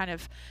really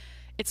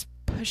it's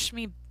pushed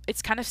me,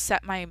 it's kind of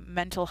set my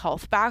mental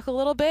health back a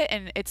little bit.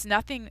 And it's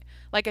nothing,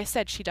 like I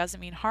said, she doesn't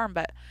mean harm,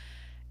 but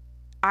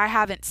I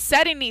haven't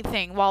said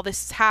anything while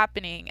this is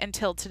happening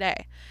until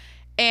today.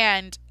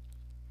 And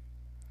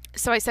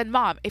so I said,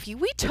 Mom, if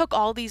we took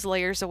all these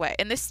layers away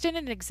and this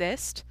didn't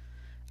exist,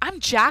 I'm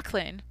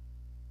Jacqueline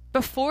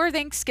before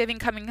Thanksgiving,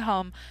 coming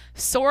home,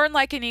 soaring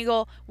like an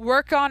eagle,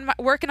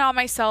 working on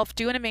myself,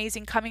 doing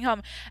amazing, coming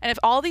home. And if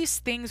all these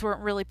things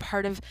weren't really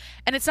part of,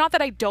 and it's not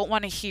that I don't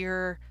want to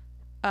hear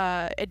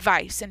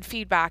advice and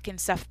feedback and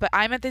stuff, but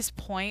I'm at this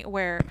point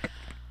where,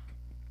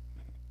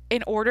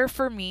 in order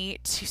for me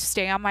to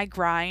stay on my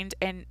grind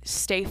and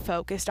stay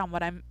focused on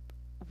what I'm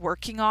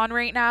working on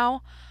right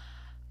now,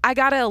 I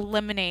gotta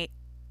eliminate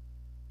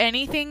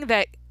anything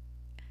that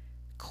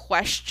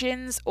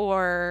questions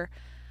or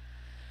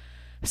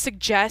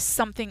suggests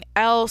something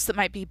else that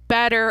might be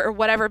better or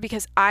whatever,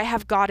 because I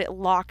have got it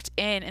locked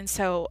in. And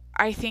so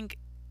I think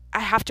I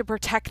have to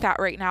protect that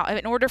right now.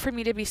 In order for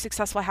me to be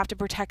successful, I have to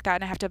protect that,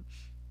 and I have to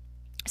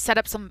set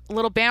up some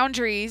little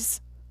boundaries.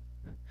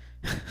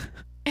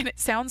 And it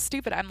sounds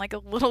stupid. I'm like a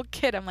little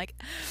kid. I'm like,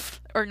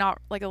 or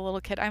not like a little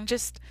kid. I'm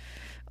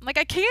like,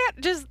 I can't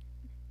just,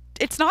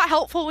 it's not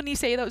helpful when you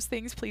say those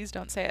things. Please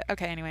don't say it.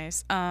 Okay,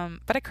 anyways.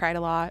 But I cried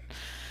a lot.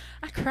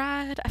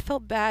 I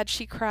felt bad.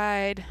 She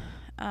cried.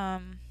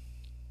 That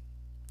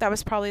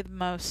was probably the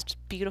most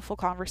beautiful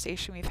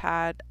conversation we've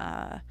had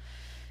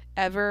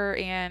ever.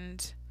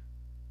 And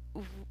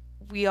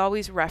we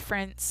always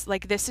reference,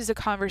 like, this is a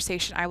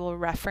conversation I will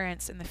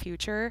reference in the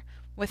future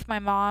with my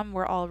mom,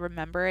 where I'll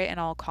remember it and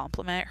I'll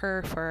compliment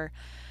her for,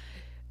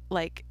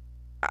 like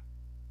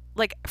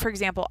for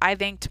example, I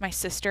thanked my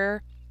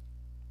sister.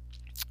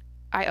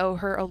 I owe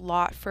her a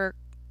lot for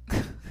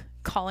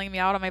calling me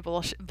out on my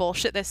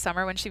bullshit this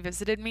summer when she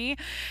visited me.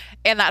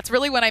 And that's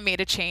really when I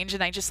made a change,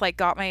 and I just like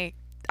got my,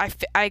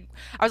 I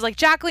was like,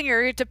 Jacqueline,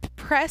 you're a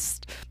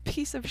depressed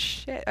piece of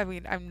shit. I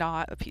mean, I'm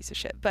not a piece of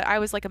shit, but I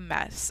was like a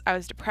mess. I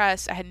was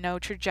depressed. I had no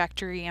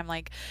trajectory. I'm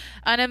like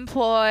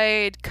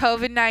unemployed,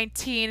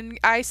 COVID-19,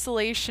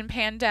 isolation,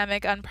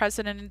 pandemic,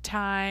 unprecedented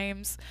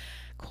times,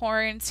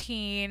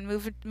 quarantine,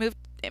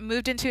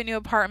 moved into a new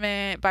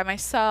apartment by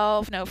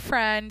myself, no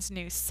friends,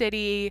 new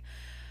city.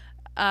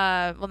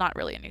 Well, not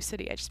really a new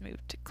city. I just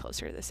moved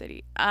closer to the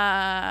city.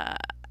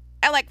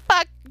 And like,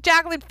 fuck,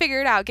 Jacqueline,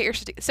 figure it out. Get your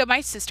shit. So my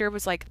sister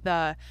was like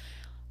the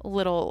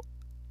little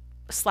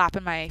slap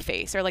in my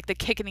face, or like the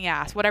kick in the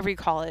ass, whatever you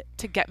call it,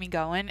 to get me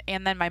going.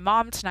 And then my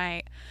mom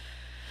tonight,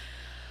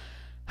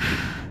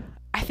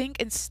 I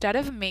think instead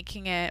of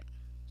making it,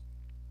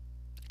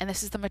 and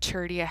this is the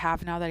maturity I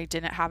have now that I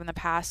didn't have in the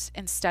past,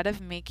 instead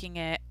of making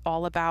it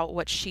all about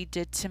what she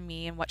did to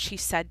me and what she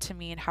said to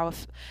me and how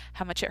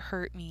much it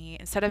hurt me,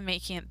 instead of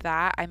making it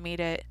that, I made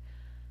it,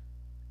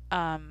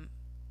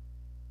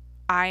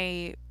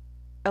 I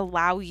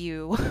allow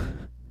you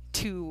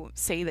to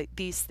say that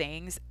these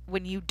things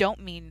when you don't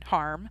mean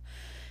harm,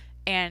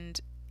 and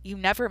you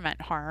never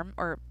meant harm,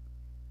 or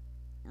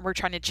were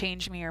trying to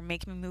change me or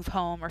make me move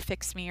home or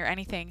fix me or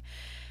anything.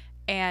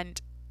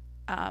 And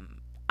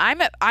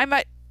I'm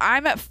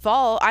at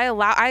fault.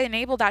 I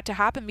enable that to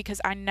happen because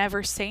I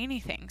never say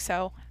anything.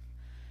 So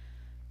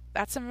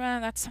that's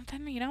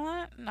something, you know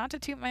what? Not to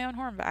toot my own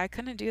horn, but I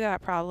couldn't do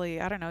that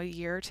probably, I don't know, a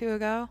year or two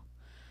ago.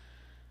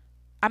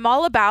 I'm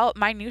all about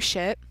my new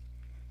shit.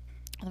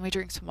 Let me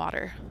drink some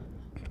water.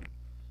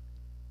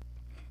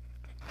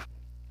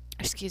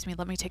 Excuse me,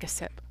 let me take a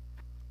sip.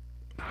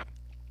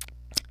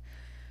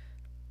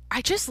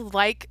 I just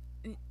like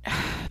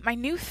my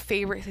new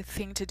favorite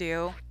thing to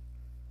do,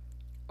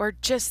 or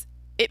just,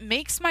 it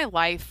makes my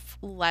life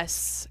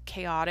less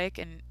chaotic,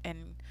 and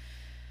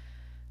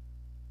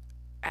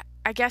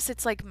I guess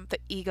it's like the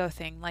ego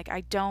thing. Like,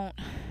 I don't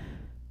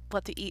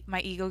let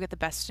my ego get the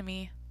best of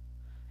me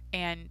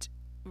and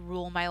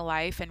rule my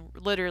life and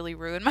literally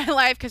ruin my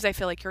life, because I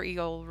feel like your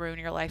ego will ruin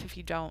your life if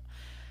you don't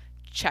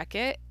check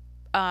it.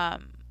 I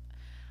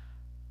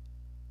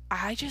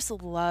just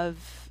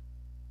love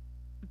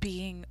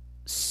being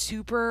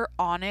super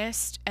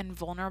honest and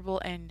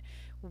vulnerable and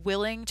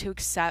willing to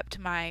accept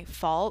my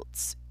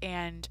faults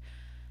and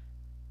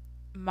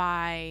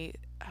my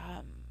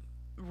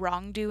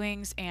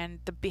wrongdoings and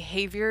the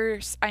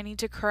behaviors I need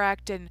to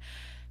correct, and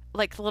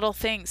like little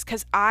things,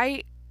 because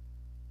I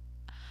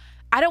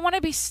don't want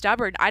to be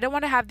stubborn. I don't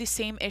want to have the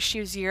same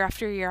issues year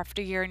after year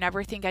after year and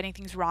never think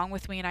anything's wrong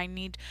with me, and I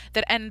need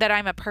that, and that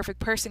I'm a perfect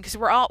person, because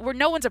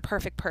no one's a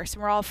perfect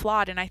person. We're all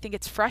flawed. And I think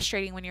it's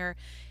frustrating when you're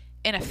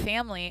in a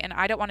family, and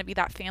I don't want to be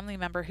that family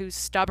member who's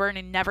stubborn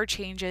and never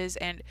changes,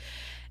 and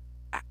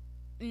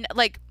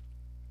like,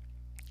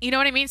 you know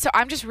what I mean? So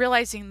I'm just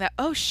realizing that,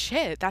 oh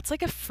shit, that's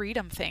like a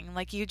freedom thing.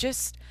 Like, you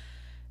just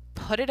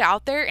put it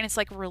out there and it's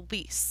like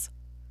release.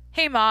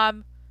 Hey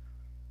mom,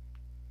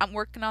 I'm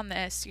working on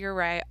this. You're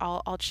right.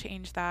 I'll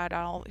change that.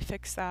 I'll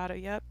fix that.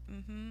 Yep.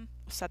 We'll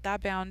set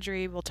that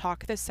boundary. We'll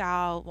talk this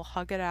out. We'll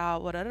hug it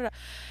out. Whatever.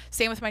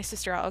 Same with my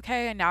sister.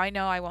 Okay, and now I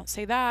know I won't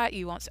say that.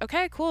 You won't.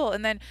 Okay, cool.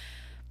 And then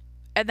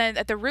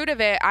at the root of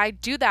it, I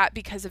do that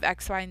because of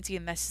X, Y, and Z,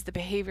 and this is the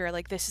behavior.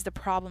 Like, this is the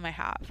problem I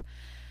have.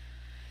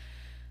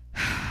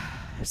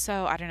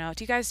 So I don't know.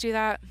 Do you guys do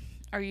that?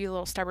 Are you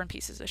little stubborn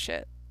pieces of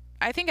shit?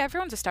 I think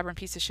everyone's a stubborn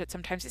piece of shit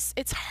sometimes.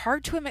 It's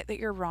hard to admit that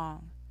you're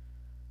wrong.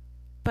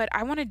 But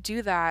I want to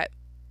do that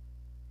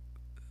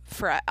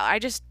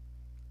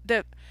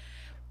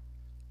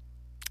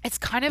it's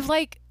kind of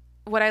like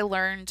what I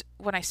learned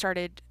when I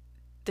started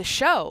the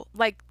show.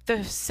 Like,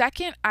 the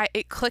second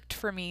it clicked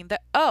for me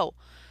that, oh,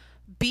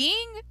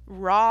 being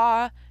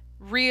raw,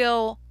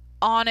 real,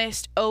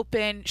 honest,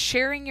 open,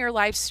 sharing your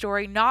life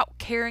story, not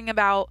caring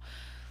about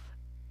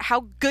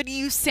how good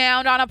you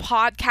sound on a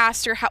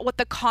podcast or what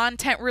the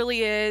content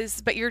really is,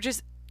 but you're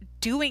just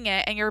doing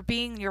it and you're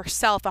being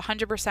yourself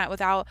 100%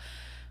 without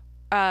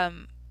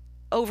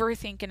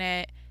overthinking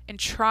it and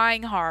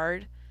trying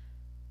hard,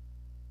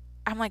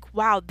 I'm like,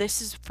 wow,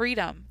 this is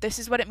freedom. This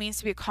is what it means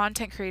to be a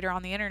content creator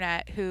on the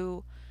internet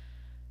who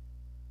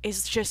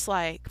is just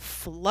like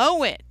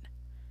flowing.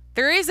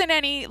 There isn't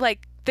any,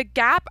 like, the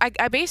gap.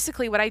 I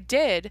basically, what I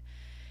did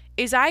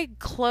is I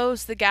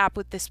closed the gap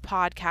with this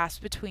podcast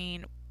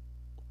between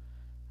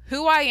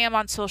who I am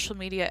on social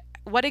media,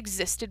 what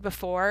existed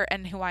before,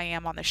 and who I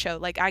am on the show.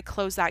 Like, I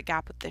closed that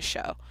gap with this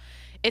show.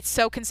 It's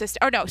so consistent.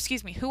 Oh, no,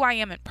 excuse me. Who I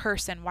am in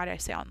person. Why did I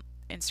say on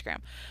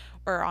Instagram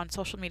or on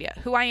social media?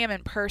 Who I am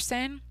in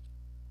person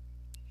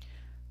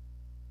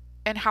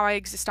and how I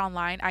exist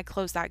online, I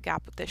closed that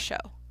gap with this show.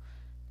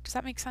 Does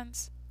that make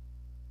sense?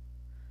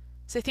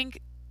 So I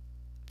think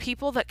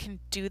people that can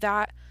do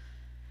that,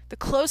 the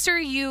closer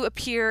you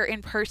appear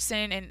in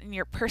person and in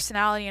your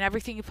personality and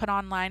everything you put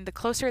online, the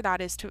closer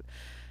that is to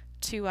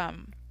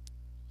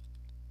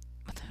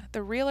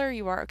the realer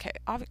you are. Okay,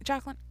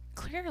 Jacqueline,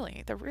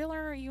 clearly the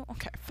realer you.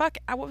 Okay, fuck.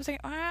 What was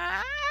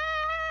I?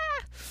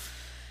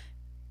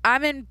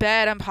 I'm in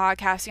bed. I'm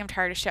podcasting. I'm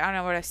tired of shit. I don't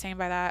know what I was saying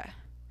by that.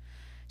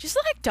 Just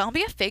like, don't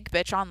be a fake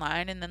bitch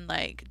online and then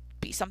like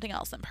be something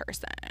else in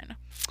person.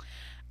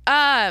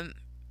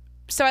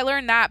 So I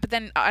learned that, but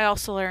then I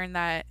also learned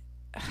that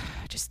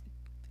just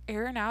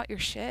airing out your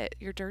shit,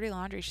 your dirty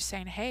laundry, just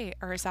saying, hey,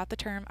 or is that the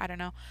term? I don't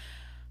know.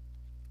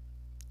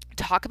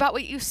 Talk about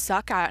what you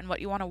suck at and what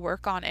you want to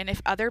work on. And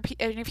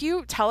if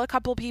you tell a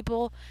couple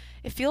people,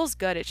 it feels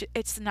good.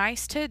 It's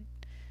nice to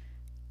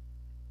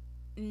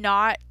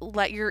not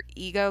let your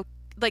ego,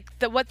 like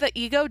what the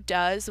ego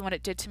does and what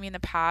it did to me in the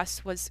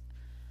past was,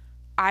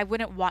 I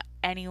wouldn't want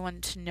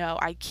anyone to know.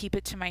 I keep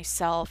it to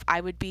myself. I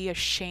would be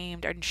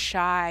ashamed and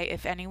shy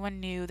if anyone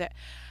knew that.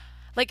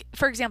 Like,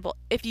 for example,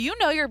 if you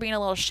know you're being a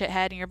little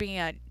shithead and you're being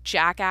a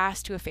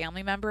jackass to a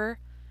family member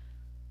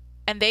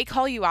and they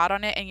call you out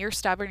on it and you're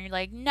stubborn, you're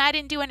like, no, I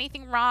didn't do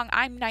anything wrong.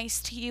 I'm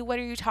nice to you. What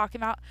are you talking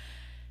about?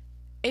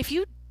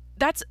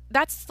 That's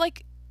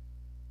like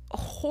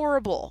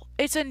horrible.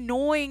 It's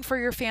annoying for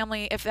your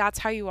family if that's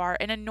how you are,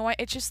 and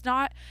it's just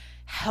not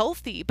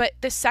healthy. But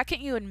the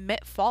second you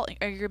admit fault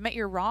or you admit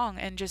you're wrong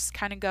and just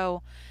kind of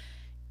go,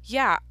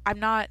 yeah,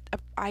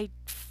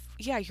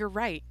 yeah, you're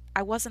right.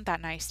 I wasn't that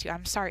nice to you.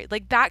 I'm sorry.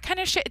 Like that kind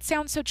of shit. It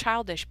sounds so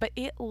childish, but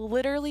it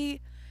literally,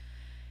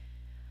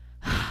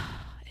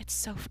 it's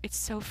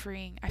so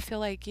freeing. I feel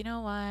like, you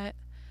know what?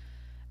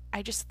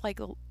 I just like,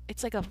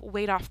 it's like a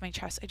weight off my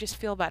chest. I just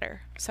feel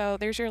better. So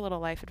there's your little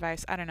life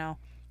advice. I don't know.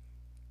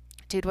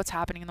 Dude, what's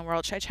happening in the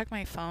world? Should I check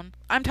my phone?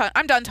 I'm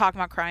done talking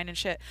about crying and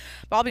shit.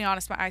 But I'll be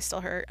honest, my eyes still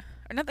hurt.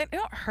 Or no, they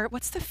don't hurt.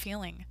 What's the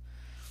feeling?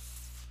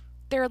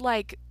 They're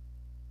like,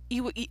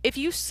 if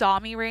you saw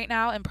me right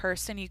now in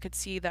person, you could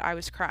see that I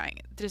was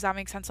crying. Does that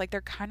make sense? Like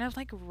they're kind of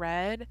like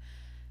red.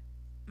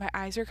 My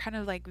eyes are kind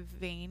of like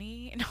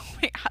veiny. No,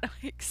 wait, how do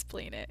I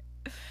explain it?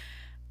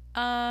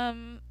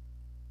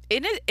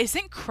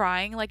 Isn't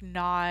crying like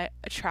not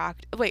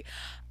attractive? Wait,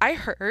 I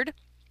heard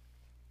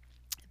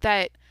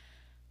that.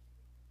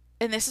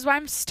 And this is why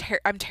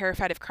I'm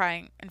terrified of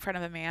crying in front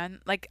of a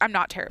man. Like, I'm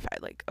not terrified.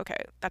 Like, okay,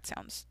 that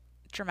sounds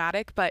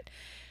dramatic. But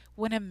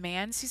when a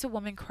man sees a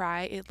woman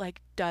cry, it, like,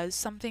 does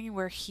something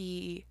where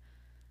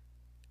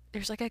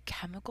there's, like, a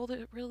chemical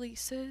that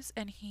releases.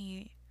 And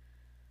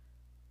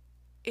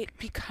it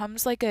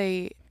becomes, like,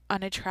 a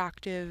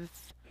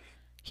unattractive,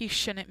 he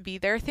shouldn't be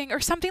there thing. Or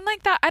something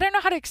like that. I don't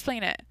know how to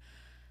explain it.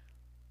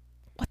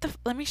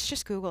 Let me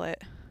just Google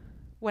it.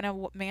 When a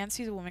man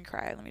sees a woman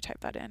cry. Let me type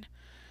that in.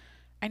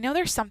 I know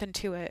there's something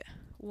to it.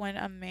 When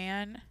a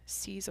man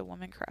sees a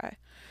woman cry.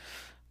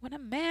 When a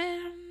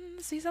man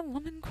sees a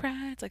woman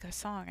cry. It's like a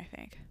song, I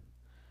think.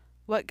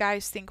 What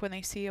guys think when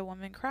they see a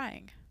woman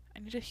crying. I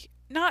need to...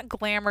 Not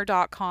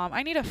glamour.com.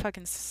 I need a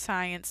fucking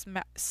science...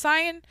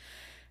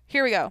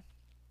 Here we go.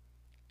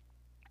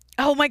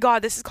 Oh my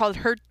god, this is called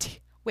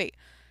wait.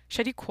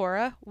 Should I do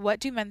Quora? What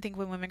do men think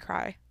when women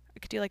cry? I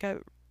could do like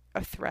a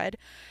thread.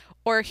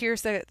 Or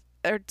here's the...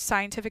 or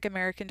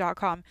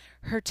scientificamerican.com.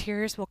 Her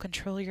tears will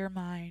control your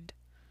mind.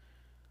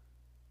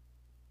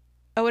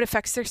 Oh, it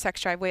affects their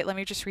sex drive. Wait, let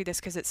me just read this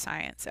because it's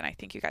science, and I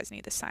think you guys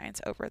need the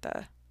science over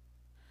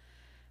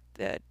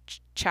the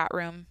chat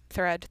room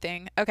thread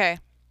thing. Okay.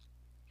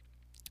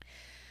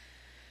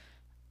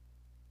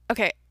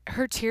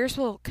 Her tears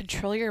will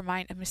control your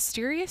mind. A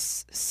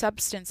mysterious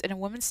substance in a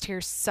woman's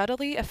tears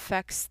subtly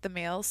affects the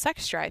male's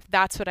sex drive.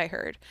 That's what I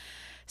heard.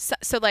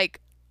 So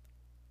like,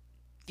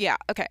 yeah,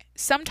 okay.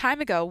 Some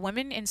time ago,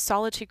 women in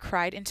solitude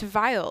cried into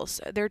vials.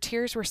 Their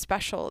tears were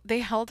special. They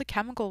held a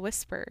chemical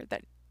whisper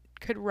that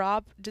could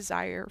rob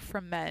desire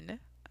from men.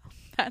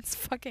 That's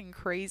fucking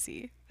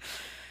crazy.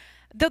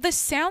 Though this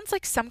sounds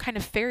like some kind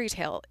of fairy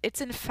tale,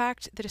 it's in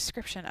fact the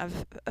description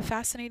of a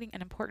fascinating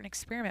and important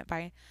experiment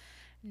by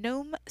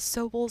Noam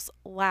Sobel's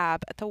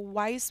lab at the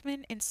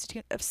Weizmann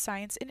Institute of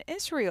Science in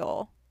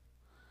Israel.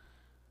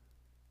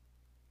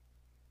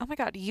 Oh my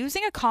god,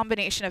 using a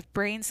combination of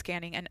brain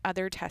scanning and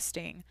other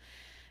testing,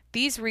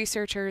 these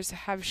researchers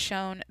have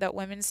shown that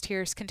women's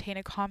tears contain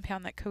a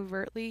compound that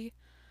covertly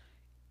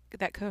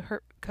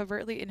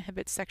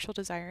inhibits sexual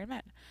desire in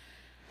men.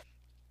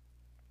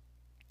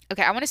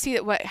 Okay, I want to see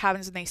what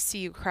happens when they see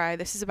you cry.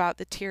 This is about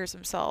the tears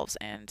themselves,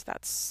 and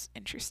that's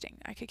interesting.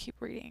 I could keep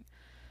reading.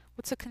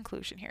 What's the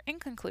conclusion here? In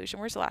conclusion,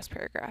 where's the last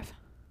paragraph?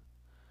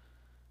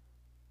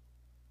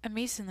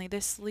 Amazingly,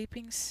 this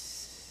leaping...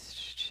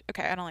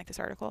 Okay, I don't like this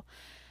article.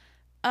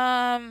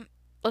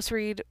 Let's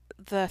read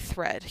the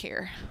thread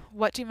here.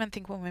 What do men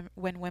think when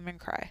women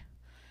cry?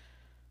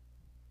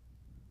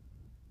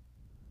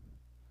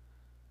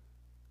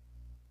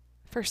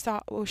 First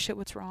thought, oh shit,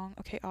 what's wrong?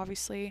 Okay,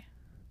 obviously.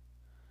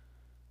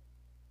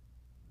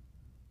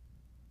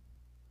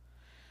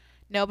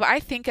 No, but I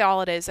think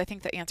all it is, I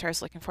think the answer I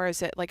was looking for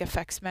is it like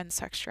affects men's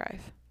sex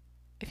drive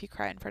if you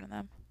cry in front of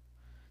them.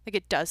 Like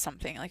it does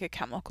something, like a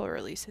chemical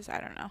releases. I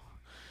don't know.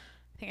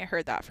 I think I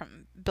heard that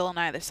from Bill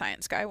Nye the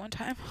Science Guy one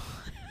time.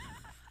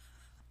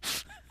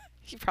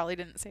 He probably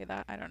didn't say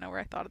that. I don't know where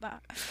I thought of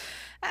that.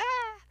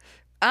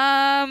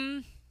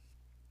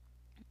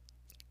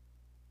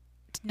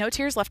 No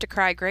Tears Left to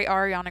Cry. Great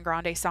Ariana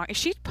Grande song. Is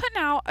she putting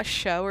out a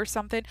show or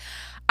something?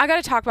 I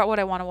got to talk about what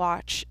I want to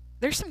watch.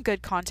 There's some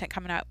good content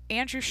coming out.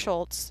 Andrew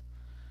Schultz.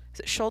 Is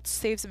it Schultz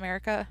Saves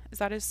America? Is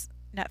that his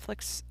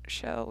Netflix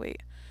show?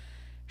 Wait.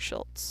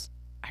 Schultz.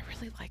 I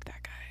really like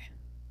that guy.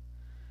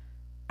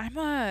 I'm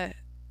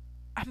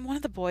one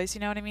of the boys, you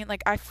know what I mean?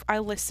 Like I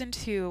listen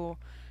to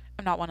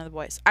I'm not one of the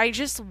boys. I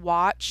just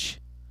watch.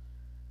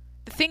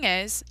 The thing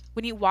is,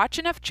 when you watch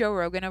enough Joe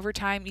Rogan over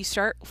time, you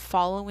start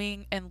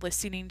following and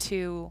listening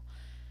to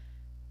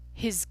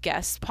his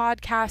guest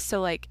podcast.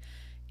 So like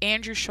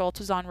Andrew Schultz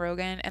was on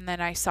Rogan, and then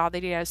I saw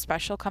that he had a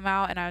special come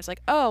out, and I was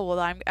like, oh well,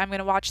 I'm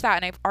gonna watch that.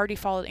 And I've already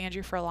followed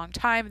Andrew for a long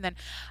time, and then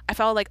I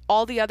followed like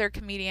all the other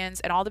comedians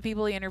and all the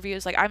people he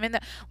interviews. Like I'm in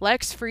the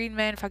Lex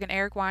Friedman, fucking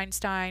Eric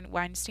Weinstein.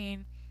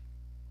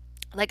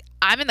 Like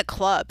I'm in the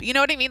club. You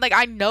know what I mean? Like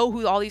I know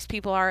who all these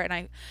people are,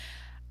 and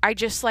I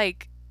just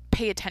like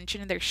pay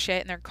attention to their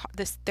shit and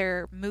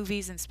their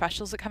movies and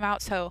specials that come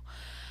out. So,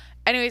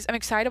 anyways, I'm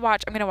excited to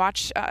watch. I'm gonna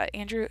watch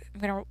Andrew.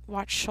 I'm gonna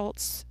watch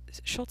Schultz.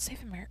 Schultz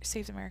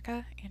Saves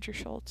America. Andrew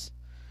Schultz.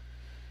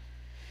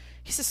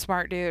 He's a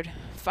smart dude.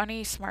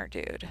 Funny, smart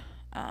dude.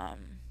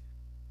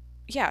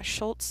 Yeah,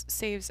 Schultz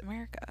Saves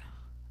America.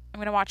 I'm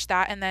gonna watch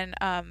that, and then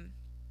damn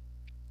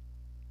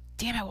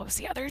it, what was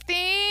the other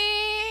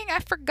thing? I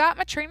forgot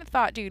my train of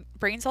thought, dude.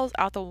 Brain cells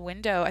out the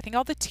window. I think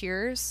all the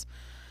tears.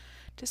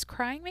 Does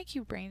crying make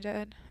you brain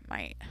dead?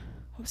 Might.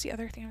 What was the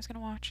other thing I was gonna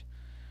watch?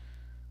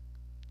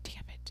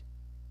 Damn it.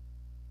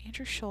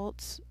 Andrew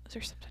Schultz. Was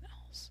there something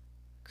else?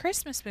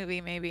 Christmas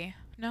movie, maybe.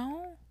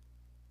 No?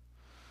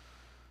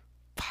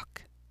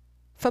 Fuck.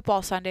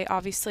 Football Sunday,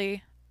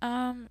 obviously.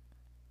 I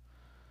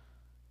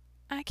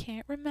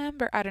can't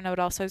remember. I don't know what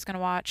else I was gonna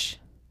watch.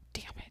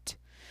 Damn it.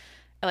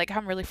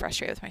 I'm really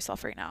frustrated with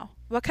myself right now.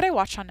 What could I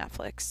watch on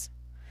Netflix?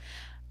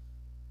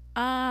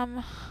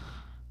 I'm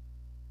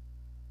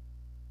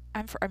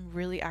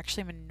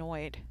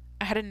annoyed.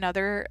 I had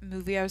another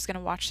movie I was gonna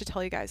watch to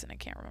tell you guys, and I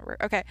can't remember.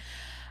 Okay.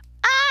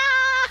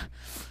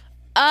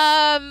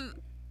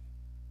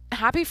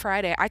 Happy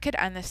Friday. I could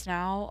end this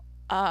now.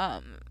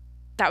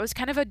 That was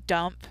kind of a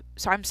dump,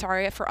 so I'm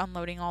sorry for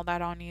unloading all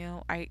that on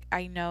you.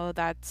 I know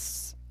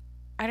that's.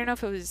 I don't know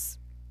if it was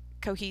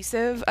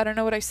cohesive. I don't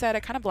know what I said.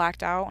 I kind of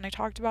blacked out when I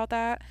talked about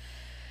that.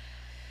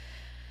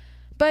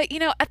 But,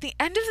 at the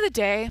end of the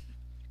day,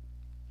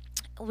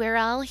 we're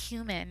all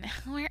human.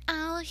 We're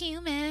all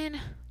human.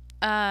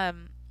 I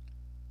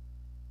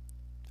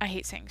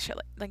hate saying shit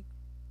like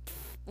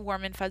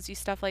warm and fuzzy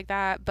stuff like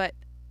that, but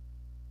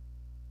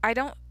I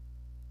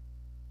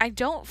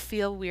don't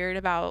feel weird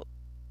about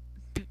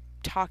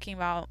talking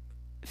about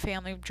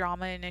family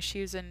drama and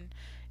issues and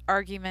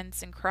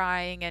arguments and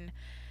crying, and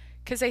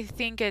because I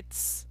think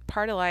it's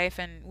part of life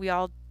and we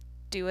all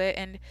do it.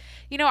 And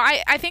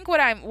I think what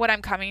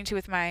I'm coming to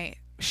with my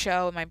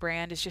show and my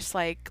brand is just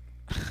like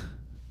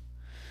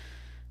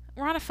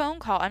we're on a phone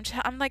call.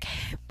 I'm like,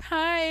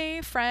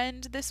 hi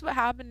friend, this is what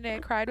happened today. I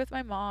cried with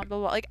my mom, blah,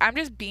 blah. Like I'm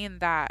just being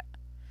that.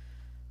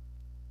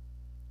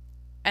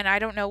 And I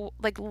don't know,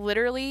 like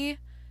literally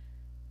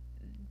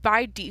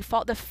by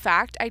default, the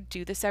fact I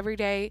do this every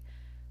day,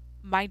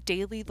 my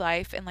daily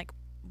life and like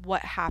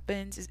what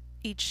happens is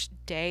each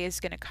day is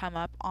going to come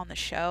up on the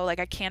show. Like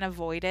I can't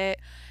avoid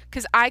it,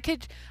 because I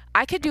could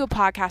do a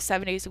podcast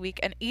 7 days a week,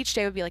 and each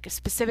day would be like a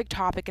specific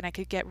topic, and I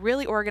could get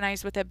really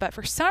organized with it. But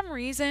for some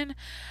reason,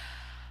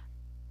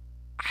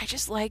 I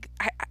just like,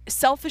 I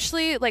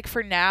selfishly, like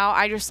for now,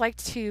 I just like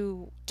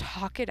to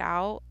talk it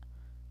out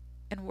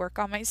and work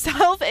on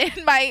myself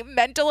and my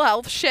mental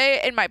health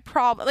shit and my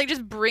problem, like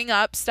just bring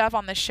up stuff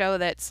on the show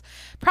that's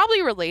probably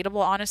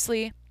relatable,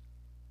 honestly.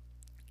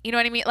 You know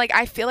what I mean? Like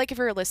I feel like if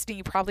you're listening,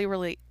 you probably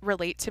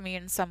relate to me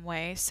in some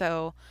way.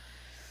 So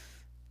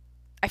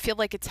I feel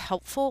like it's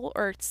helpful,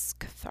 or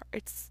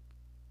it's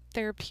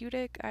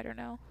therapeutic. I don't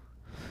know.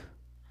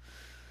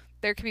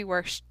 There could be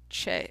worse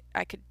shit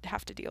I could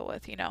have to deal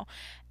with,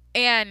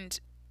 And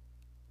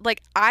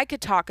like I could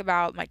talk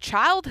about my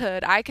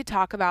childhood. I could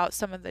talk about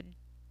some of the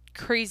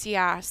crazy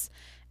ass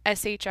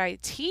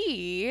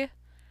SHIT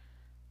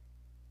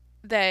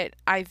that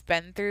I've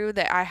been through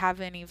that I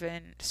haven't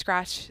even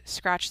scratched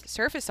the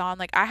surface on.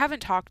 Like I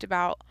haven't talked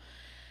about,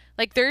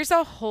 like there's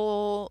a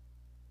whole,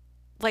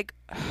 like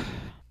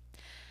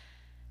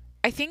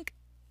I think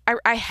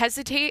I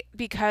hesitate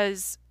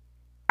because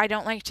I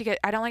don't like to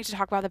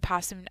talk about the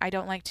past, and I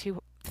don't like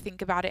to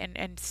think about it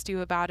and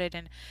stew about it,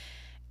 and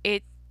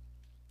it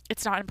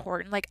it's not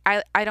important. Like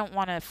I don't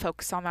want to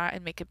focus on that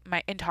and make it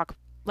my and talk,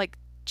 like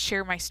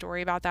share my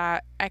story about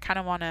that. I kind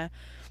of want to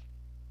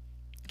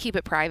keep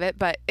it private,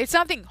 but it's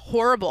nothing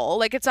horrible.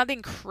 Like it's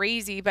nothing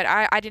crazy, but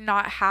I did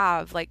not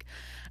have, like,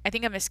 I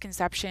think a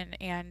misconception.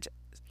 And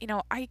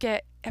I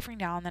get every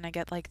now and then I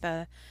get like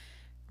the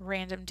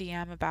random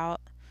DM about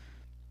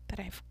that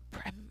I'm,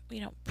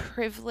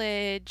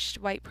 privileged,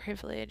 white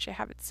privilege. I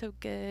have it so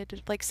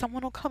good. Like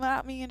someone will come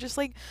at me and just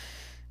like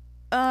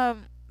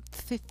um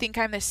think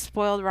I'm this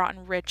spoiled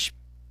rotten rich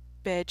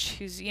bitch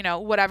who's,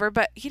 whatever.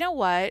 But you know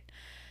what?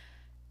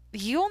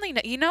 You only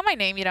know, my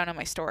name, you don't know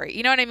my story.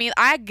 You know what I mean?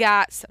 I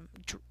got some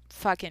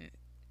fucking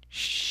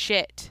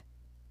shit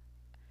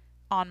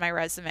on my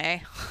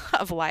resume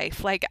of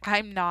life. Like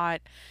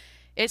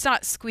it's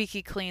not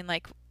squeaky clean.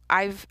 Like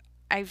I've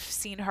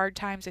seen hard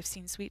times, I've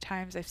seen sweet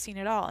times, I've seen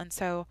it all. And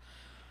so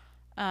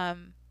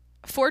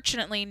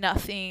fortunately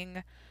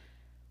nothing,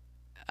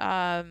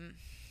 how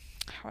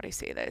would I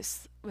say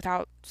this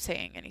without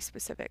saying any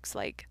specifics,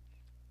 like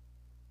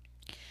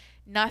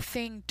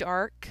nothing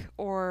dark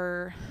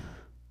or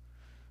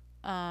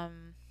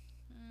um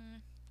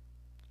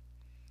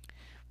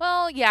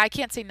well, yeah, I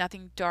can't say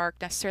nothing dark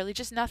necessarily,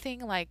 just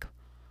nothing like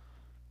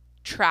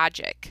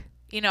tragic.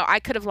 I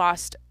could have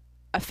lost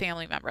a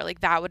family member. Like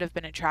that would have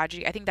been a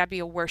tragedy. I think that'd be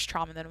a worse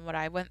trauma than what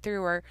I went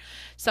through, or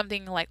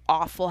something like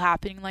awful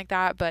happening like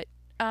that. But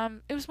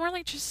it was more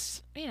like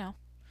just,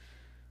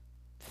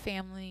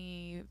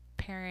 family,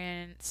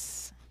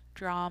 parents,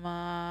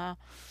 drama,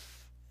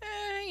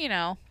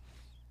 a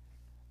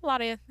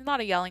lot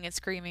of yelling and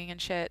screaming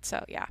and shit.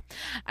 So yeah,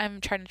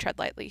 I'm trying to tread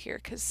lightly here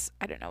because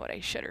I don't know what I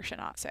should or should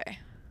not say.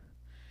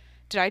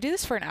 Did I do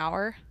this for an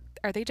hour?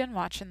 Are they done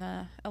watching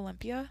the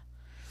Olympia?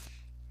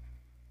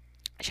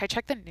 Should I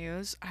check the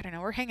news? I don't know.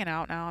 We're hanging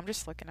out now. I'm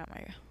just looking at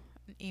my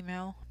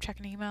email.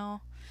 Checking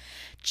email.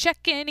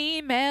 Checking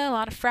email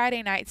on a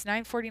Friday night. It's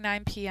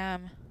 9:49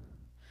 p.m.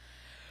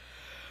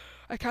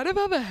 I kind of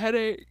have a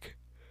headache.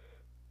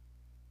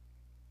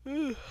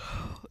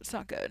 It's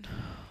not good.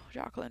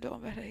 Jacqueline, don't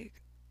have a headache.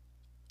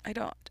 I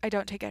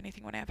don't take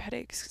anything when I have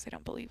headaches because I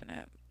don't believe in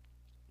it.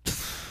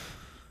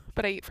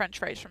 But I eat French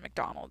fries from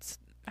McDonald's.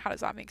 How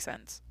does that make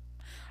sense?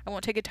 I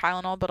won't take a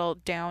Tylenol, but I'll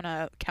down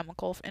a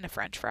chemical in a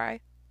French fry.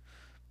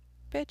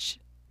 Bitch,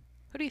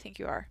 who do you think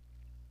you are?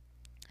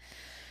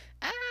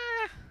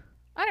 I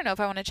don't know if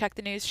I want to check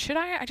the news. Should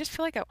I? I just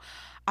feel like I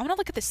want to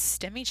look at the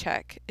stimmy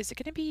check. Is it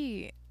going to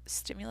be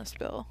stimulus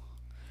bill?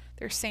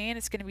 They're saying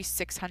it's going to be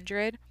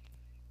 $600.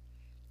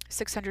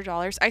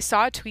 I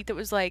saw a tweet that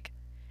was like,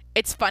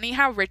 it's funny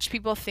how rich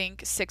people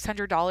think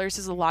 $600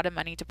 is a lot of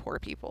money to poor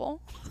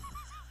people.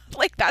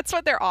 Like that's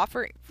what they're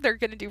offering. They're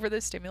going to do for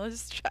the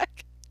stimulus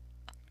check.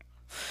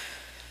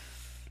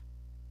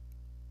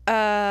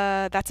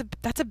 That's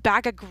a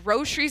bag of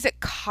groceries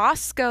at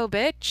Costco,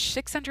 bitch.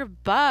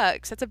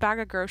 $600. That's a bag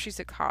of groceries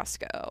at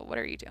Costco. What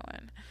are you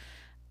doing?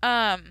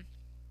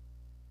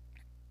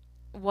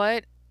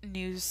 What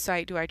news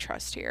site do I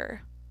trust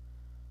here?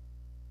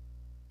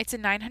 It's a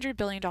 $900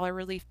 billion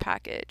relief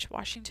package.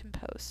 Washington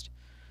Post.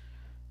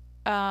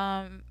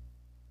 I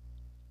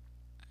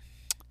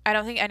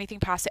don't think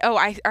anything passed it. Oh,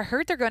 I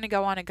heard they're going to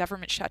go on a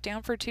government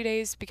shutdown for 2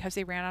 days because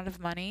they ran out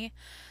of money,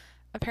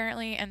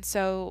 apparently. And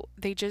so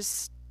they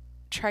just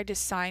tried to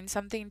sign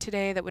something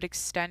today that would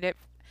extend it.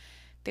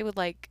 They would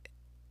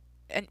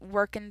and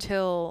work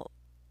until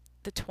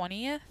the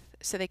 20th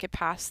so they could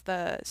pass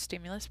the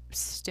stimulus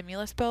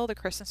bill, the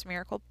Christmas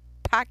miracle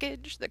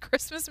package, the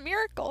Christmas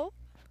miracle.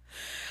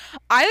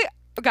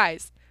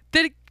 Guys,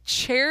 the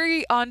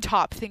cherry on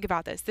top, think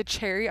about this. The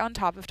cherry on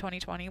top of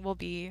 2020 will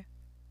be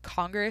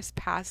Congress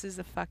passes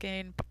a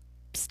fucking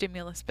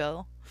stimulus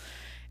bill.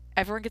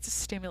 Everyone gets a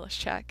stimulus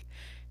check.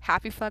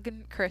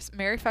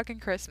 Merry fucking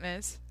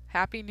Christmas.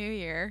 Happy New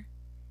Year.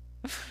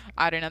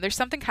 I don't know. There's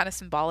something kind of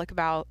symbolic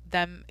about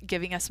them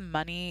giving us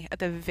money at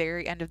the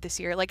very end of this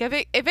year. Like if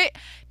it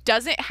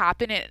doesn't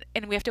happen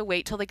and we have to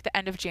wait till like the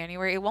end of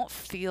January, it won't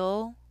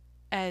feel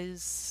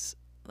as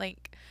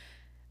like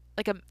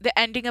the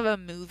ending of a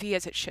movie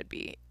as it should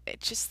be.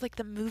 It's just like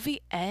the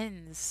movie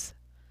ends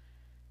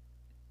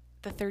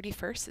the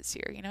 31st this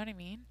year. You know what I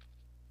mean?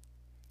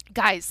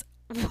 Guys,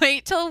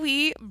 wait till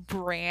we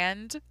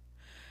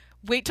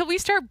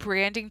start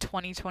branding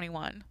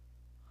 2021.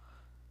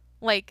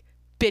 Like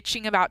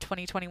bitching about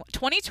 2021.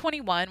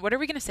 2021, what are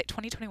we going to say?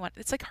 2021.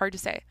 It's like hard to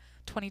say.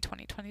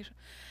 2020.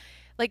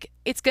 Like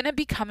it's going to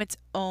become its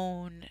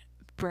own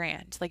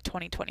brand like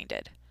 2020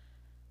 did.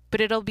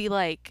 But it'll be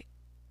like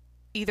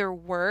either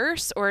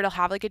worse or it'll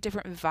have like a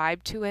different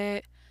vibe to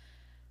it.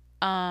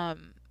 I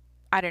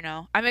don't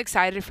know. I'm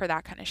excited for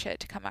that kind of shit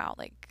to come out,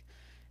 like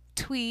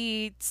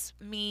tweets,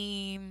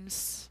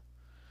 memes,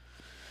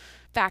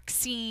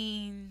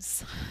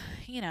 Vaccines,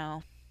 you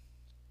know.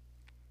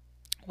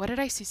 What did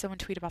I see someone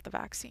tweet about the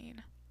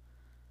vaccine?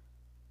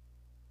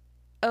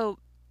 Oh,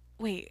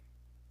 wait.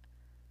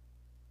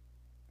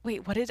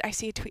 Wait, what did I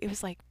see a tweet? It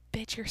was like,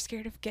 bitch, you're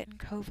scared of getting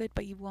COVID,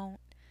 but you won't.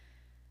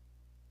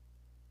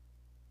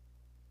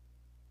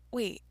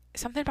 Wait,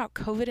 something about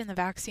COVID and the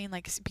vaccine,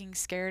 like being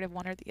scared of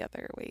one or the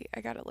other. Wait,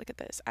 I gotta look at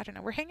this. I don't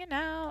know. We're hanging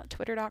out.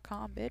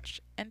 Twitter.com, bitch.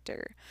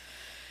 Enter.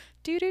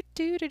 Do do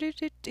do do do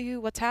do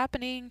do. What's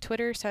happening?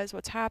 Twitter says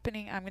what's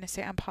happening. I'm gonna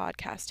say I'm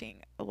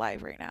podcasting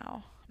live right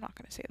now. I'm not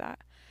gonna say that.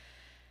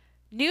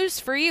 News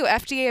for you.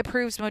 FDA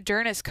approves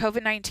Moderna's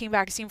COVID-19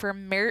 vaccine for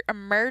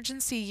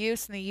emergency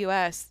use in the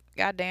U.S.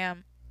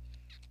 Goddamn.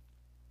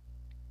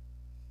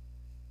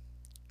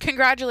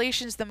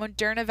 Congratulations, the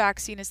Moderna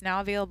vaccine is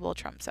now available,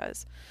 Trump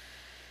says.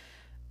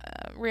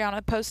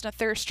 Rihanna posting a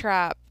thirst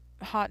trap.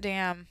 Hot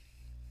damn.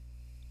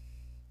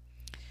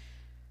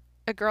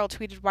 A girl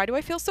tweeted, why do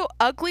I feel so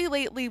ugly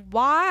lately?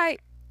 Why?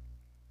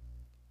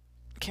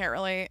 Can't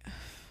relate.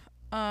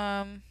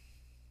 The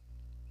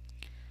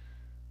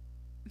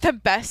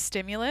best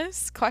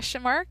stimulus?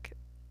 Question mark.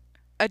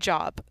 A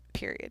job.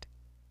 Period.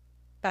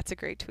 That's a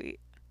great tweet.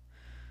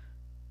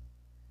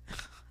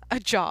 A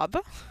job.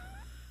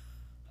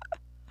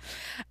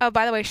 Oh,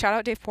 by the way, shout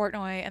out Dave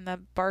Portnoy and the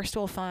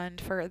Barstool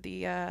Fund for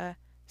the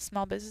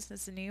small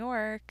businesses in New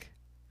York.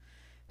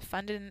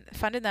 Funding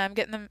them,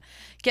 getting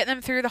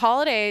them through the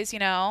holidays, you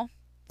know,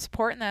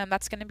 supporting them.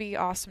 That's going to be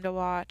awesome to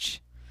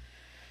watch.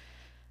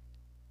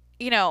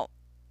 You know,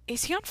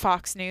 is he on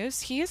Fox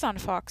News? He is on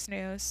Fox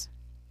News.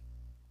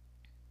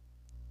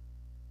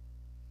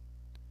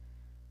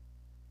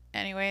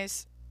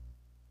 Anyways,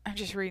 I'm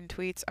just reading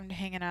tweets. I'm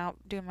hanging out,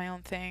 doing my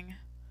own thing.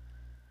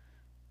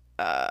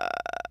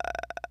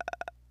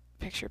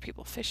 Picture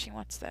people fishing.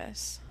 What's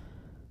this?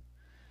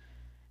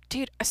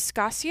 Dude,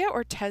 Acacia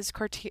Ortiz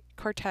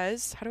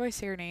Cortez, how do I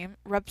say her name?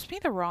 Rubs me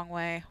the wrong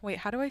way. Wait,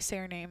 how do I say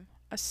her name?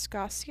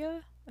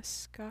 Acacia?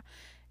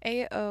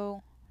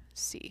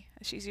 AOC.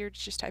 It's easier to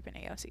just type in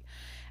AOC.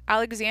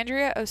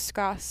 Alexandria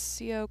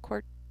Ocasio.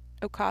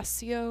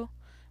 Am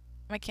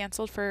I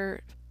canceled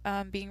for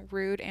being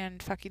rude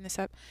and fucking this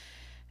up?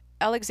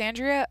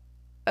 Alexandria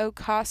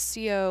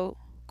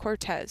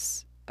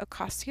Ocasio-Cortez.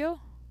 Ocasio?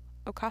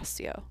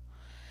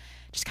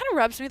 Just kind of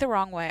rubs me the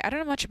wrong way. I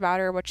don't know much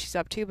about her or what she's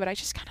up to, but I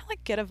just kind of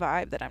like get a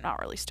vibe that I'm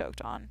not really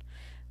stoked on.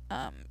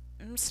 I'm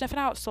sniffing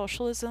out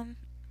socialism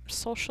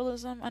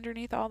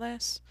underneath all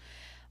this.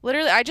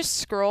 Literally, I just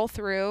scroll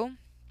through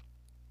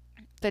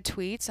the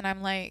tweets and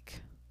I'm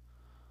like,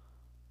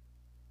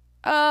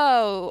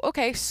 oh,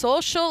 okay,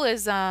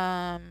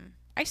 socialism.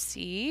 I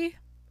see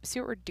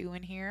what we're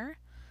doing here.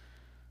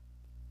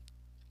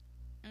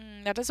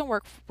 That doesn't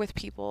work with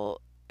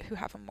people who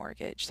have a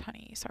mortgage,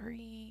 honey.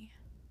 Sorry.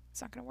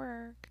 It's not going to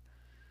work.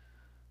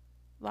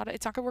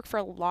 It's not going to work for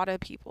a lot of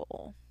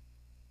people.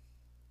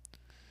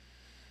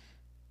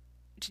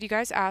 Did you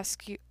guys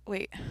ask you...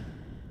 Wait.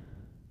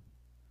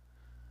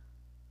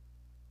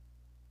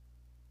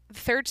 The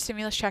third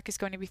stimulus check is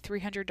going to be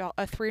 $300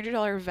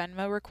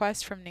 Venmo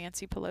request from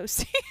Nancy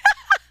Pelosi.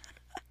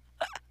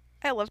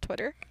 I love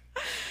Twitter.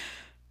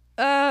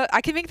 I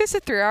can make this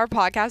a 3-hour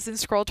podcast and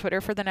scroll Twitter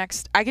for the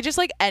next... I could just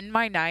like end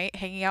my night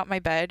hanging out in my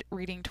bed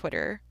reading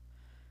Twitter.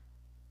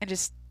 And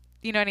just...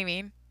 You know what I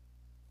mean?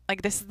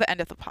 Like, this is the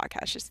end of the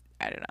podcast. Just,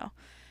 I don't know.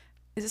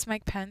 Is this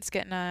Mike Pence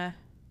getting a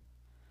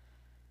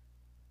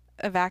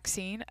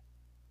vaccine?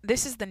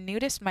 This is the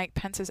nudist Mike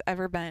Pence has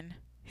ever been.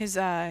 He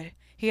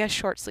has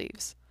short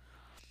sleeves.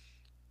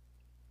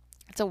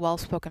 It's a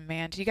well-spoken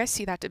man. Did you guys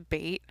see that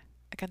debate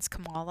against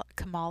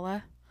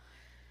Kamala?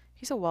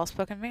 He's a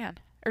well-spoken man.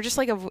 Or just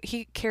like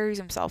he carries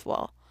himself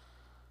well.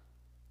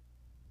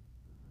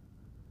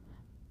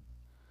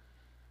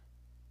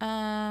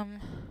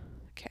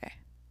 Okay.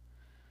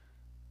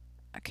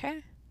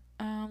 Okay.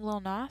 Lil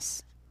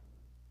Nas.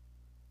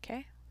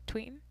 Okay.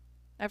 Tweeting.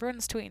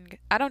 Everyone's tweeting.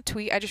 I don't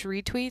tweet. I just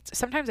read tweets.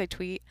 Sometimes I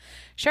tweet.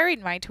 Should I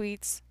read my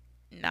tweets?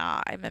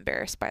 Nah, I'm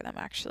embarrassed by them,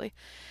 actually.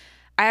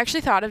 I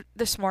actually thought of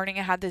this morning,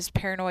 I had this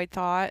paranoid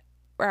thought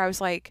where I was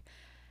like,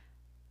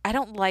 I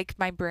don't like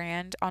my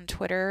brand on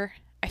Twitter.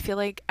 I feel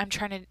like I'm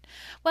trying to...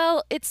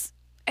 Well, it's...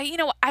 You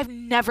know, I've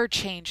never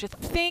changed. The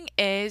thing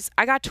is,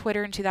 I got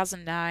Twitter in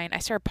 2009. I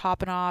started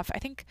popping off. I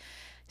think...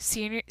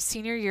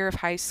 Senior year of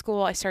high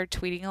school, I started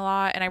tweeting a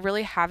lot, and I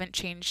really haven't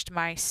changed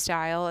my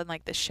style and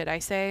like the shit I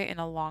say in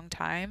a long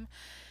time.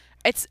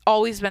 It's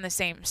always been the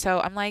same. So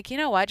I'm like, you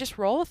know what? Just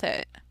roll with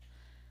it.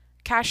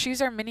 Cashews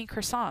are mini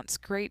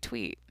croissants. Great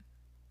tweet.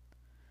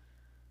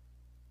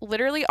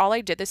 Literally, all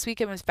I did this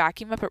weekend was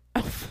vacuum up a...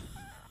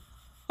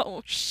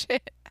 Oh,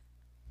 shit.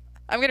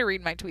 I'm going to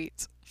read my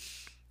tweets.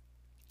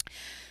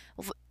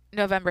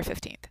 November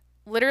 15th.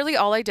 Literally,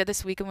 all I did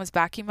this weekend was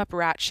vacuum up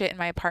rat shit in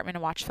my apartment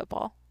and watch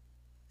football.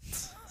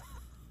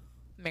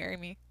 Marry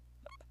me.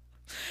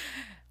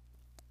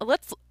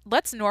 Let's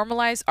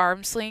normalize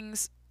arm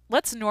slings.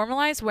 Let's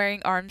normalize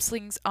wearing arm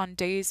slings on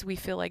days we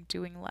feel like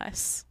doing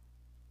less.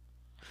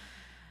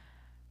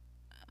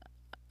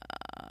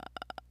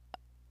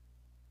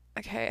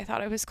 Okay, I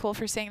thought I was cool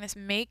for saying this.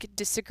 Make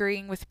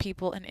disagreeing with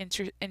people an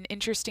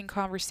interesting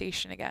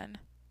conversation again.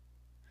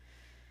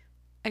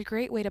 A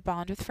great way to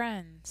bond with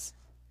friends.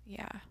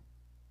 Yeah.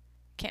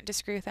 Can't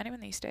disagree with anyone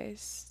these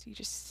days. You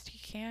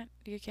can't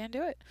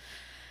do it.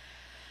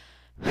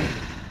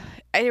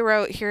 I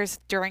wrote, here's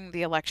during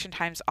the election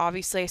times,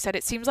 obviously, I said,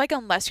 it seems like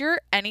unless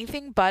you're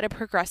anything but a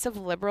progressive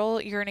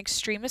liberal, you're an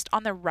extremist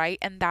on the right,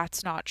 and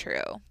that's not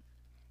true.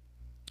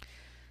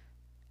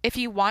 If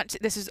you want to,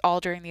 this is all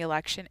during the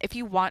election, if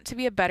you want to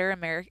be a better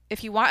American,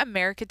 if you want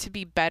America to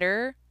be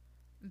better,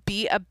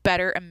 be a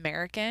better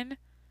American.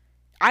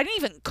 I didn't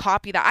even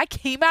copy that.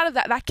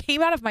 That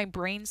came out of my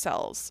brain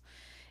cells.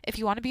 If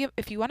you want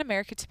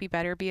America to be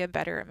better, be a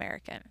better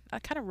American.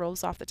 That kind of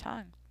rolls off the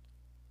tongue.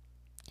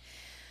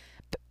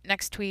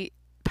 Next tweet,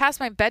 past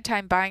my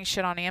bedtime buying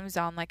shit on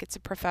Amazon like it's a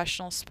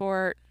professional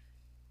sport.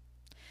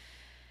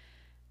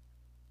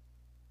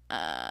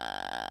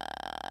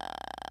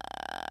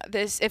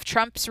 If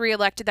Trump's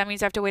reelected, that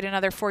means I have to wait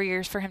another 4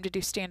 years for him to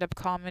do stand-up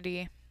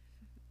comedy.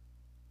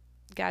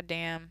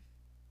 Goddamn.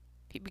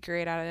 He'd be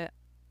great at it.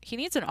 He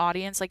needs an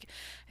audience. Like,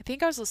 I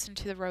think I was listening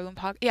to the Rogan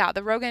podcast. Yeah,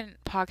 the Rogan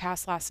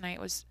podcast last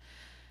night was...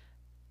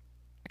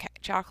 Okay,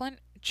 Jacqueline.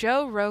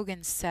 Joe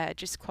Rogan said,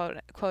 just quote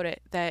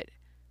it, that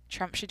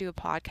Trump should do a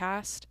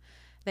podcast.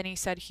 Then he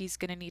said he's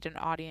going to need an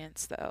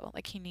audience, though.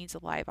 Like, he needs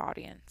a live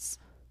audience.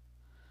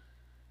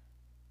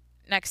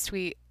 Next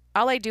tweet.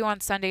 All I do on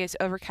Sunday is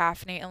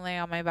overcaffeinate and lay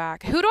on my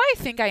back. Who do I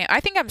think I am? I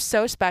think I'm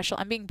so special.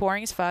 I'm being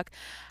boring as fuck.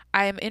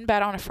 I am in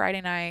bed on a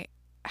Friday night,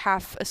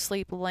 half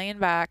asleep, laying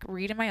back,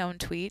 reading my own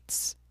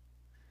tweets.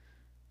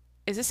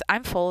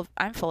 I'm full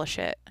of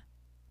shit.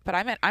 But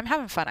I'm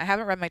having fun. I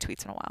haven't read my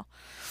tweets in a while.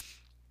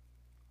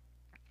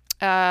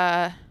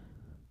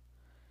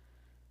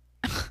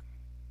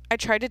 I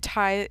tried to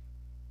tie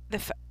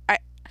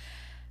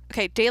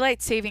okay,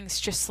 daylight savings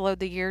just slowed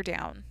the year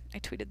down. I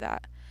tweeted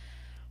that.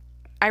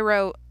 I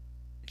wrote,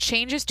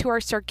 changes to our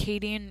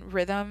circadian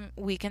rhythm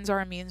weakens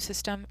our immune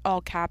system.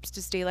 All caps.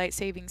 Does daylight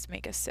savings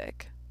make us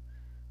sick?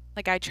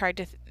 Like, I tried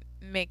to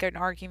make an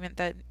argument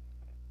that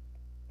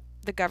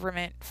the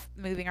government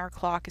moving our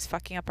clock is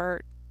fucking up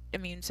our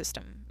immune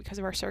system because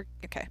of our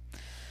okay.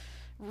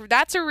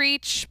 That's a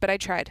reach, but I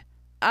tried.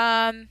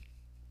 I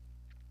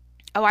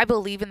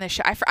believe in this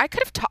shit. I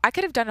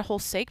could have done a whole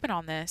segment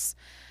on this.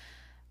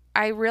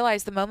 I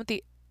realized the moment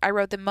the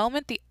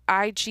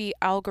IG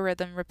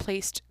algorithm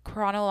replaced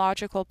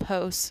chronological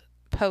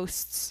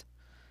posts,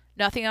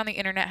 nothing on the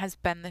internet has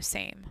been the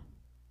same.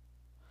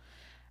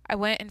 I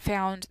went and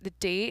found the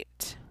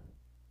date.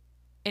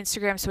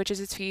 Instagram switches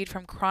its feed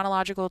from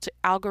chronological to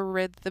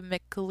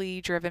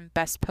algorithmically driven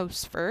best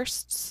posts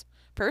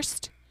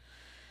first.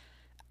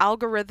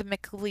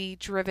 Algorithmically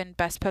driven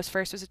best post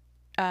first was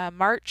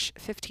March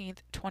 15th,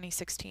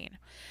 2016.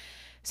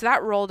 So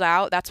that rolled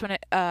out. That's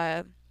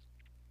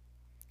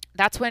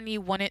when you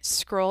wouldn't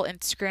scroll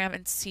Instagram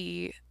and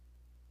see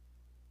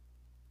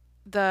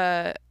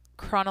the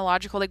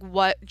chronological, like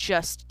what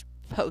just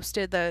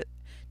posted.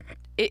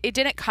 It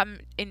didn't come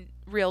in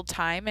real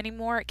time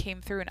anymore. It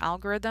came through an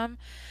algorithm.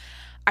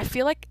 I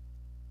feel like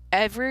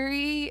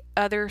every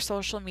other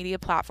social media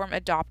platform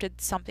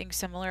adopted something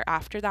similar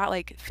after that,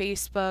 like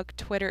Facebook,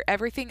 Twitter,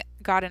 everything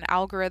got an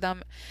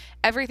algorithm.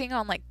 Everything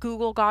on like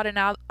Google got an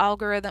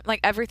algorithm. Like,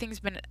 everything's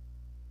been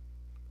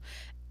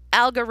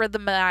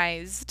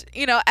algorithmized,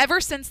 ever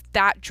since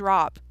that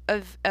drop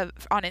of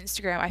on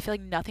Instagram. I feel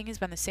like nothing has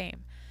been the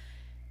same.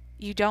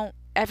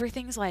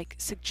 Everything's like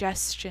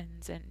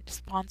suggestions and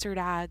sponsored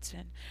ads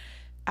and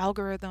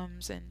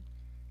algorithms, and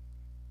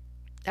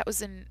that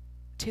was in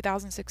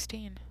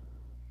 2016.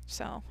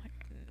 So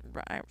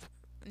I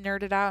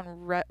nerded out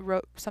and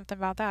wrote something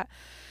about that.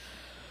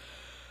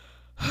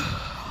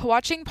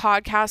 Watching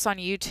podcasts on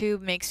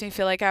YouTube makes me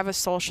feel like I have a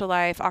social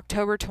life.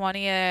 October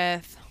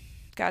 20th.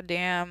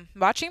 Goddamn.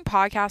 Watching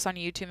podcasts on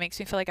YouTube makes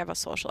me feel like I have a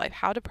social life.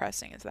 How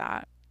depressing is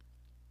that?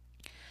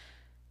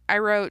 I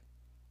wrote,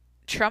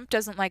 Trump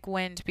doesn't like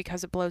wind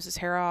because it blows his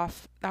hair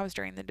off. That was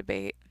during the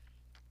debate.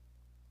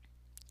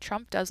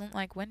 Trump doesn't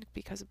like wind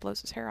because it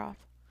blows his hair off.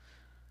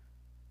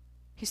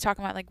 He's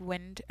talking about like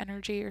wind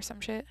energy or some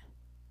shit.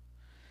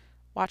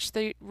 Watched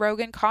the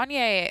Rogan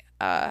Kanye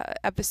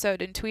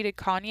episode and tweeted,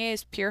 Kanye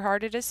is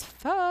pure-hearted as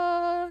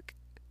fuck.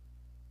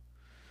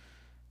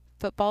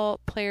 Football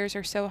players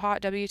are so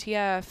hot,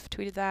 WTF.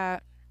 Tweeted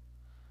that.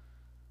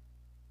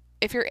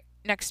 If your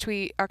next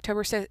tweet,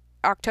 October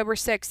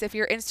 6th, if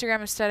your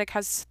Instagram aesthetic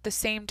has the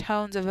same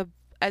tones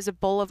as a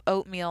bowl of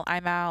oatmeal,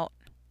 I'm out.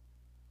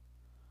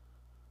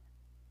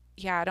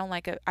 Yeah, I don't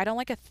like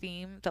a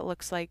theme that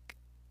looks like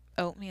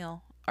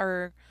oatmeal,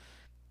 or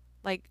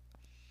like,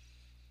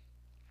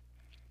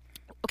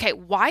 okay,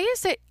 why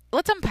is it,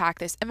 let's unpack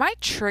this. Am I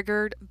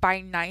triggered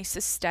by nice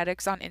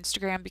aesthetics on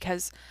Instagram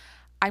because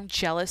I'm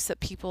jealous that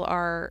people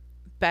are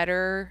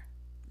better?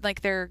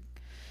 Like, I'm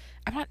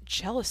not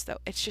jealous though.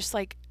 It's just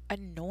like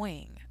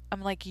annoying.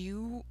 I'm like,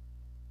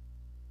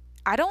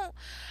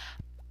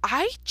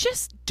 I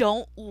just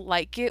don't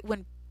like it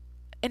when,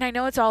 and I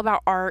know it's all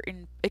about art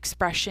and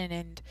expression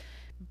and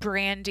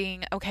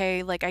branding,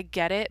 okay, like I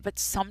get it, but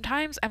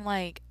sometimes I'm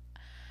like,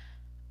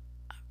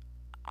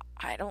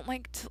 I don't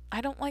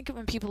like it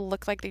when people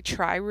look like they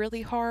try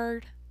really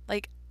hard.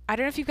 Like, I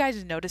don't know if you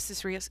guys noticed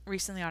this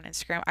recently on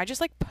Instagram. I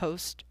just like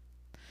post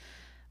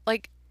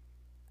like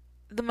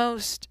the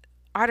most,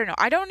 I don't know.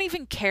 I don't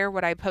even care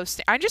what I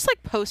post. I just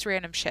like post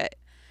random shit.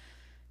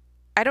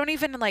 I don't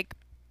even like,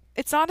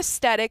 it's not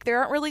aesthetic. There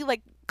aren't really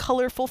like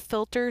colorful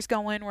filters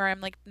going where I'm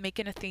like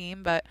making a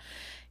theme, but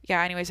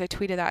yeah, anyways, I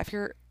tweeted that if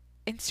your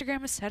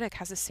Instagram aesthetic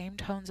has the same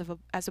tones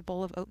as a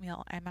bowl of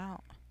oatmeal, I'm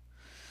out.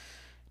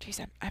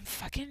 Jeez, I'm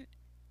fucking,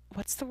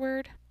 what's the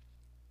word?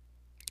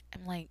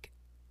 I'm like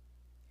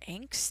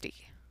angsty.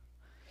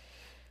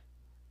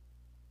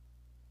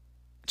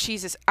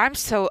 Jesus,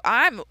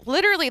 I'm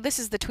literally, this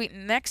is the tweet,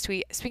 next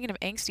tweet. Speaking of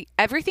angsty,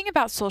 everything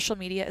about social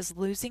media is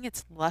losing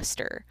its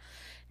luster.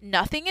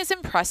 Nothing is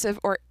impressive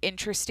or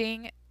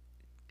interesting,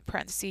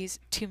 parentheses,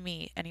 to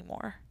me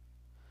anymore.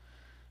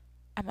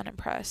 I'm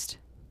unimpressed.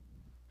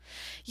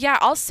 Yeah,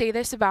 I'll say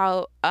this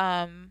about,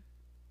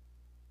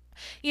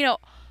 you know,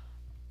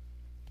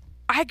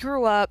 I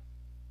grew up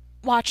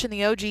watching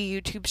the OG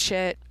YouTube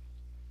shit.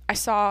 I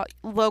saw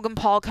Logan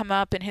Paul come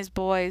up and his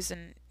boys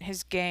and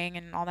his gang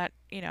and all that,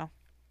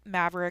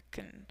 Maverick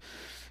and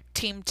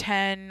Team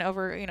 10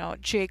 over,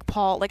 Jake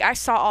Paul. Like, I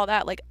saw all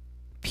that, like,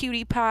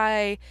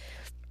 PewDiePie,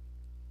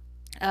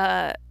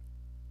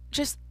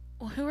 just,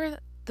 who are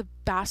the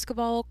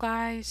basketball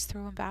guys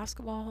throwing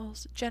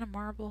basketballs? Jenna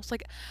Marbles,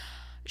 like,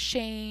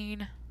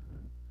 Shane.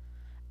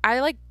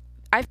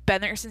 I've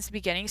been there since the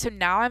beginning, so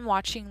now I'm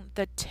watching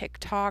the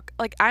TikTok.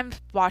 Like, I'm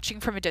watching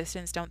from a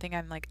distance. Don't think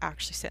I'm, like,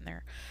 actually sitting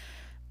there.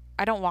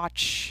 I don't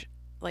watch,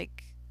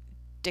 like,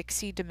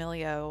 Dixie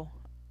D'Amelio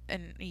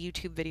and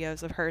YouTube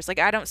videos of hers. Like,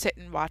 I don't sit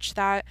and watch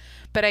that,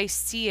 but I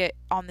see it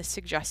on the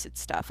suggested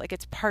stuff. Like,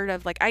 it's part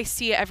of, like, I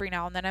see it every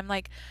now and then. I'm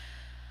like,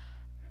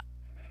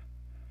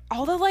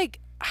 all the, like,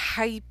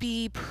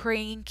 hypey,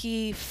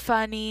 pranky,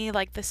 funny,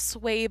 like, the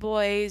Sway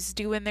boys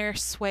doing their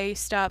Sway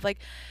stuff. Like,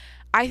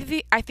 I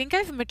think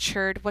I've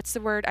matured. What's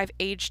the word? I've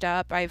aged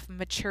up. I've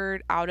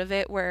matured out of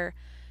it where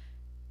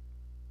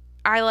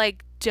I,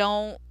 like,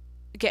 don't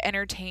get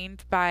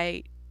entertained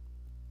by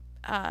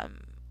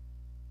kind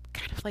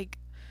of like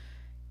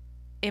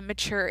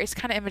immature, it's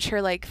kind of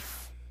immature, like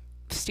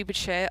stupid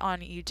shit on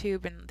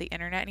YouTube and the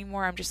internet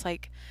anymore. I'm just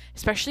like,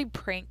 especially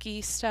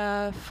pranky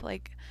stuff,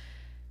 like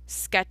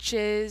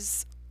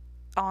sketches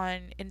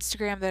on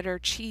Instagram that are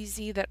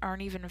cheesy, that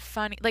aren't even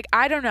funny. Like,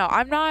 I don't know.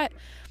 I've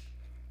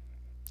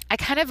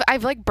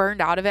like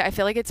burned out of it. I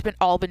feel like it's been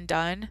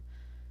done.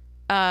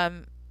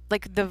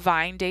 Like the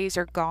Vine days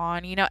are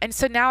gone, and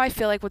so now I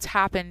feel like what's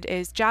happened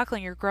is,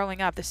 Jacqueline, you're growing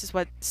up. This is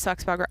what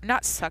sucks about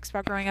not sucks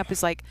about growing up,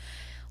 is like,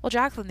 well,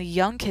 Jacqueline, the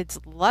young kids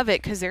love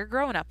it because they're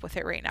growing up with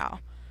it right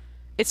now.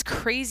 It's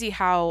crazy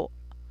how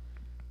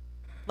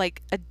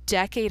like a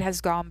decade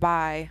has gone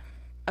by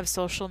of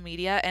social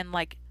media, and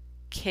like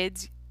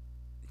kids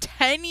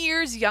 10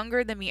 years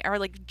younger than me are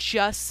like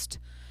just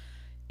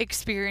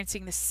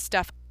experiencing the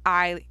stuff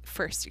I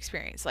first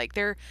experienced. Like,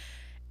 you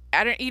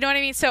know what I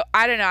mean? So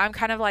I don't know. I'm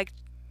kind of like,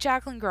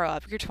 Jacqueline, grow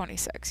up. You're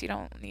 26. You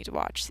don't need to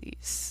watch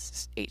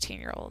these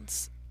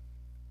 18-year-olds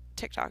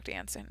TikTok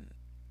dance and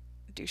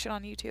do shit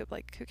on YouTube.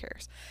 Like, who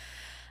cares?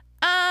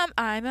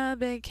 I'm a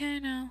big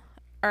kiddo.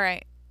 All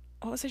right.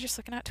 What was I just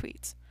looking at?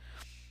 Tweets.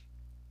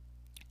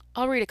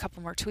 I'll read a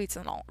couple more tweets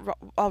and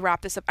I'll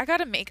wrap this up. I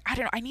don't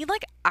know. I need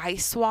like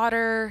ice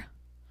water.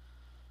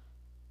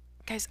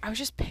 Guys, I was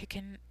just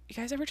picking. You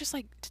guys ever just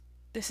like,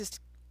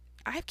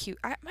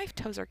 my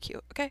toes are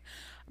cute, okay?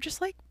 I'm just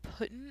like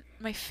putting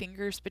my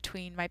fingers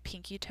between my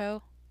pinky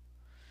toe,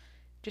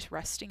 just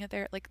resting it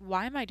there. Like,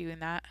 why am I doing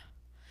that?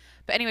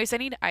 But anyways, I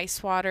need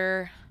ice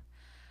water.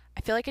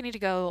 I feel like I need to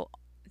go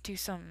do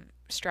some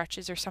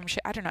stretches or some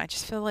shit. I don't know. I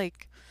just feel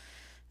like,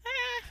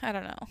 I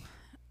don't know.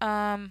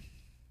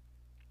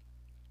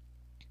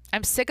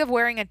 I'm sick of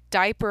wearing a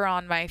diaper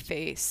on my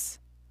face.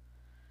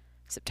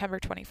 September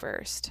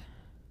 21st.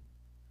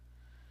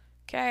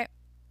 Okay.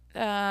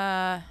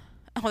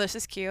 Oh, this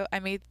is cute.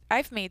 I've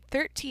made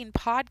 13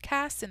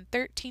 podcasts in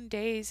 13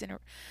 days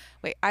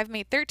I've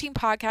made 13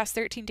 podcasts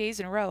 13 days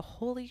in a row.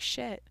 Holy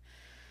shit.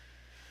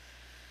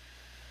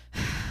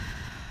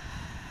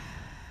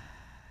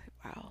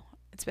 Wow.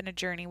 It's been a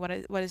journey. What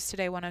is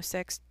today?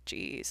 106.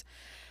 Jeez.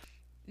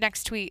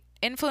 Next tweet.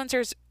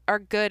 Influencers are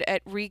good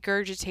at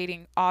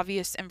regurgitating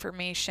obvious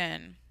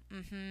information.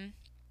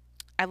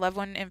 I love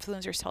when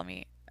influencers tell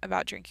me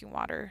about drinking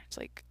water. It's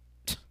like,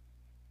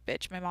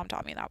 bitch, my mom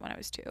taught me that when I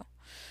was 2.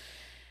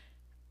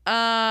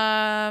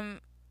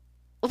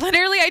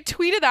 Literally, I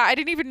tweeted that. I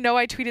didn't even know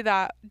I tweeted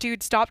that.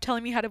 Dude, stop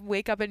telling me how to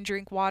wake up and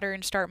drink water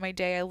and start my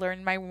day. I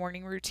learned my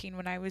morning routine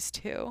when I was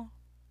 2.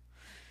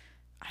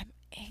 I'm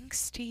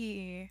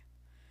angsty.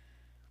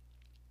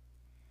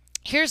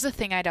 Here's the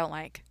thing I don't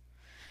like.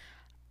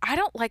 I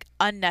don't like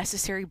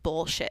unnecessary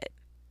bullshit.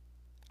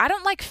 I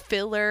don't like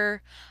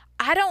filler.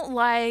 I don't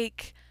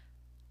like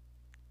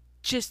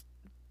just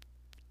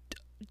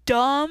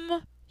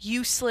dumb,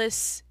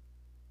 useless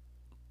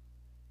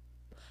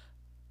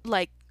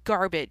like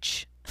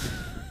garbage.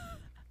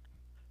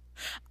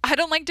 I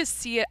don't like to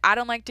see it. I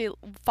don't like to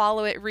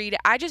follow it, read it.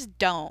 I just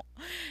don't.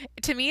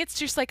 To me, it's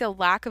just like a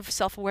lack of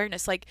self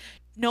awareness. Like,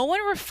 no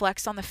one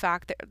reflects on the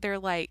fact that they're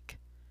like,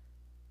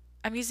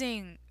 I'm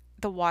using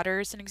the water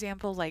as an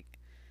example. Like,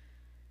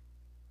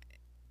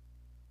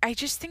 I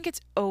just think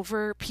it's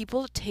over.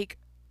 People take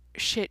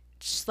shit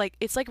just like,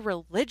 it's like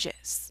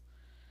religious.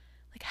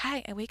 Like,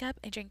 hi, I wake up,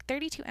 I drink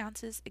 32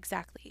 ounces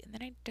exactly. And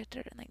then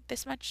and like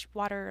this much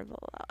water. Blah,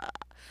 blah, blah.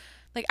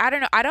 Like, I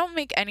don't know. I don't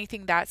make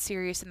anything that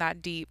serious and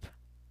that deep.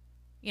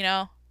 You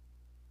know?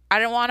 I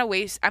don't want to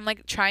waste. I'm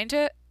like trying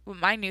to.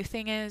 My new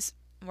thing is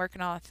I'm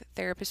working on a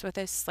therapist with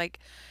this. Like,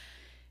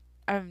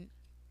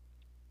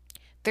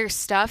 there's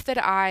stuff that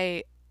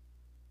I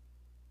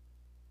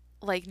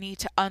like need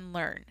to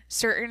unlearn.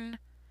 Certain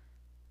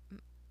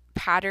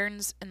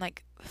patterns and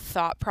like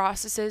thought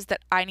processes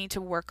that I need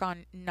to work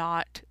on.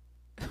 Not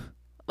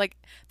like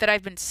that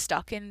I've been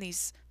stuck in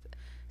these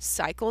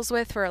cycles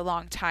with for a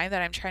long time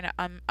that I'm trying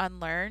to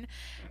unlearn.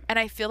 And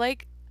I feel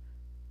like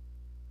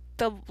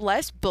the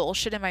less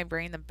bullshit in my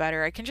brain, the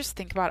better. I can just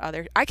think about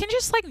I can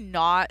just like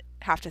not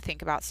have to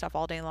think about stuff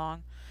all day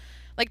long.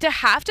 Like to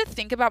have to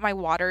think about my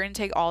water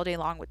intake all day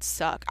long would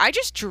suck. I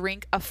just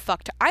drink a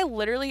fuck ton. I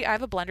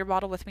have a blender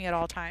bottle with me at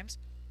all times.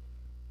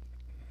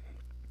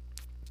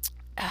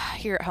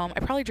 Here at home, I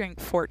probably drink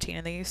 14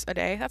 of these a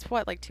day. That's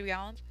what, like 2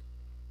 gallons?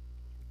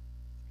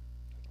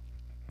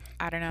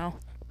 I don't know.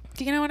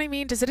 Do you know what I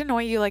mean? Does it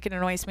annoy you like it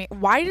annoys me?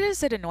 Why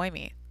does it annoy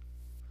me?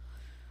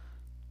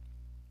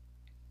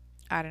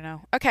 I don't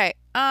know. Okay.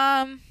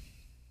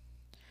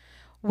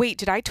 Wait,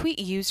 did I tweet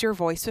use your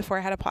voice before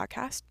I had a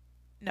podcast?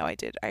 No, I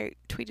did. I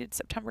tweeted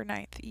September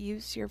 9th,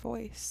 use your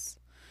voice.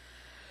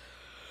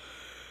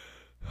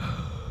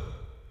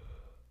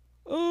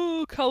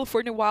 Oh,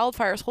 California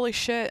wildfires. Holy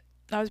shit.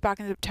 That was back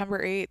in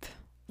September 8th.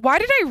 Why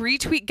did I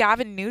retweet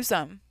Gavin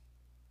Newsom?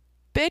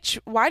 Bitch,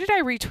 why did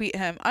I retweet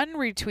him?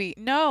 Unretweet.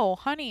 No,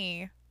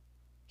 honey.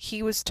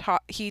 He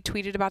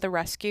tweeted about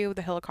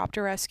the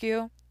helicopter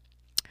rescue,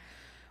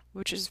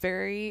 which is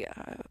very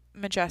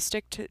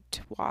majestic to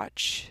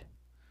watch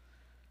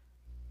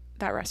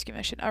that rescue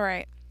mission. All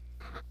right.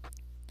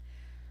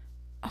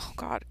 Oh,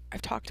 God.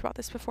 I've talked about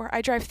this before.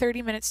 I drive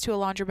 30 minutes to a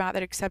laundromat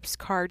that accepts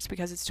cards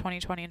because it's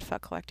 2020 and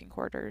fuck collecting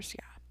quarters.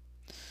 Yeah.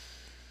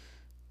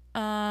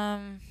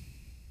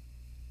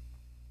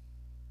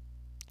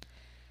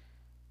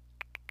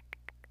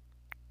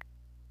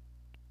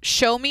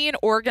 Show me an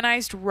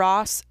organized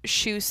Ross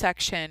shoe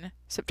section,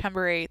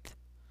 September 8th.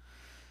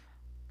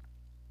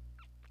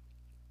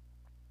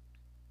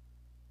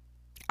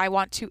 I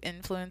want to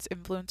influence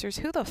influencers.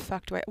 Who the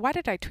fuck why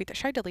did I tweet that?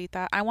 Should I delete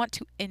that? I want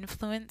to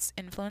influence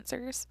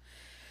influencers.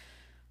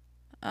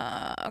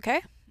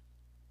 Okay.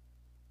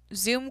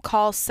 Zoom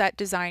call set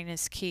design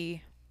is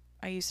key.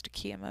 I used a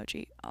key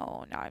emoji.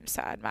 Oh, now I'm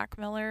sad. Mac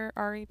Miller,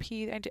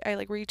 R.E.P. I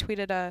like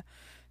retweeted a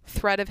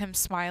thread of him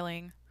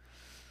smiling.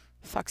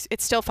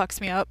 It still fucks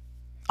me up.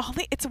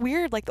 It's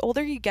weird. Like, the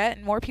older you get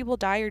and more people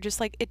die, you're just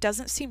like, it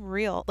doesn't seem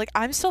real. Like,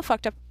 I'm still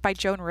fucked up by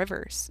Joan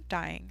Rivers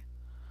dying.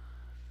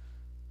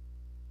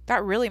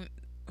 That really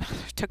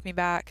took me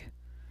back.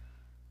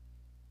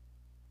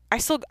 I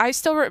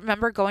still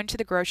remember going to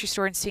the grocery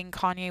store and seeing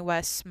Kanye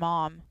West's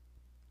mom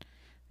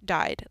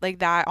died. Like,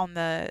 that on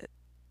the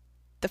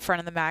front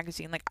of the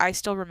magazine. Like, I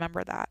still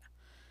remember that.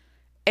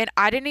 And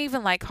I didn't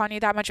even like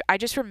Kanye that much. I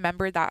just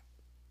remember that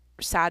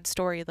sad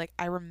story. Like,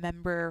 I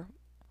remember,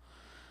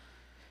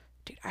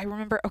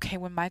 okay,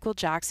 when Michael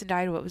Jackson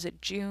died, what was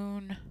it,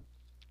 June?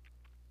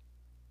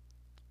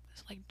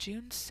 Was it like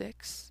June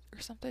 6th or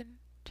something?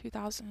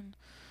 2000.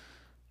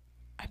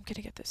 I'm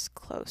gonna get this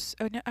close.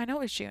 Oh, no, I know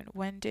it was June.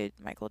 When did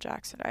Michael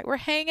Jackson die? We're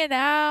hanging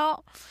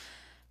out.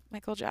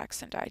 Michael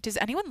Jackson died. Does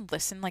anyone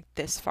listen like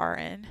this far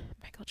in?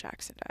 Michael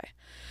Jackson died.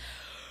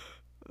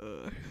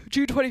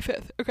 June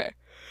 25th. Okay.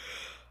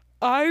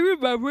 I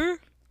remember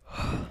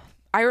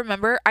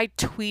I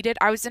tweeted.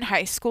 I was in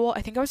high school.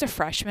 I think I was a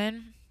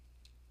freshman.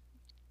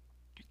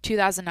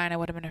 2009, I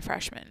would have been a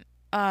freshman.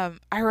 I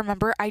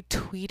remember I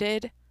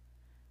tweeted.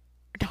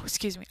 No,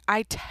 excuse me.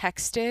 I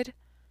texted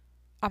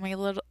on my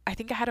I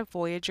think I had a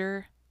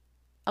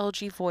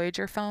LG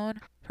Voyager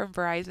phone from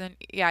Verizon.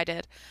 Yeah, I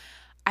did.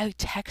 I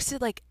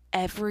texted like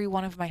every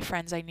one of my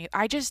friends I knew.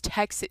 I just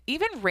texted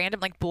even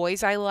random like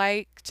boys I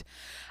liked.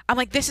 I'm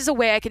like, this is a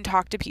way I can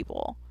talk to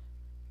people.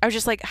 I was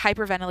just like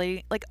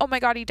hyperventilating, like, oh my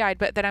God, he died.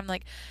 But then I'm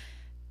like,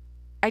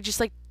 I just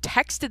like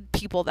texted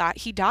people that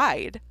he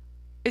died.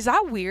 Is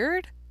that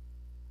weird?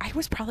 I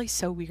was probably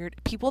so weird.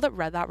 People that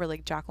read that were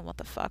like, Jacqueline, what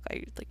the fuck?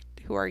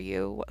 Who are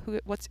you? Who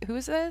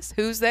is this?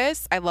 Who's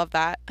this? I love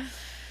that.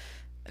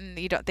 And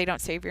they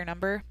don't save your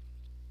number.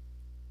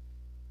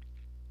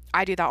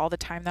 I do that all the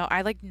time though.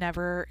 I like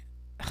never,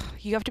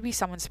 you have to be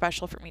someone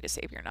special for me to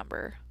save your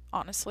number,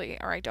 honestly,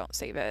 or I don't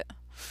save it.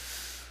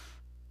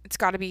 It's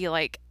got to be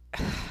like,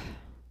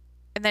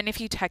 and then if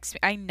you text me,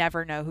 I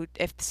never know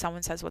if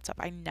someone says what's up,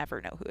 I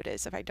never know who it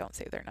is if I don't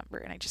save their number.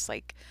 And I just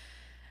like,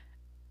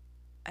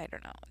 I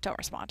don't know, don't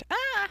respond.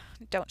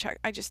 Don't check.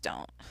 I just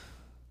don't.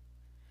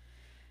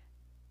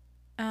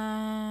 Oh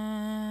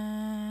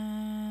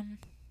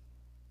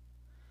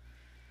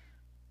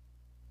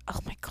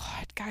my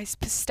God, guys,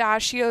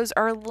 pistachios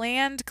are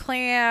land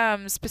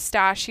clams.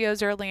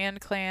 Pistachios are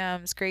land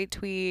clams. Great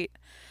tweet.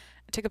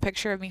 I took a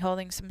picture of me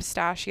holding some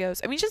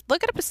pistachios. I mean, just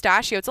look at a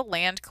pistachio. It's a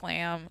land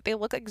clam. They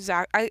look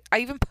exact. I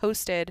even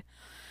posted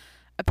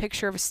a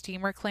picture of a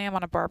steamer clam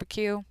on a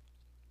barbecue.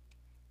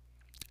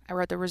 I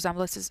wrote the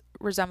resemblance is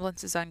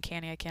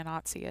uncanny. I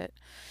cannot see it.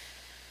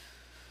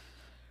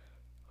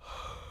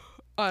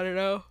 I don't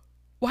know.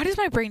 Why does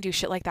my brain do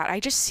shit like that? I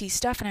just see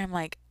stuff and I'm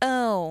like,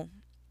 oh,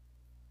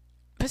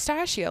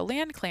 pistachio,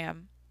 land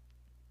clam.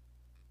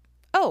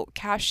 Oh,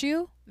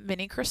 cashew,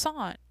 mini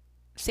croissant.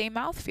 Same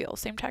mouthfeel,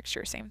 same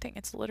texture, same thing.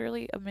 It's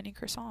literally a mini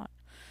croissant.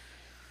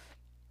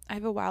 I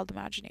have a wild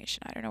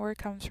imagination. I don't know where it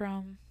comes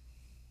from.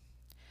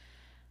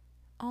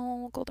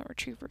 Oh, golden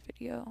retriever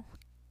video.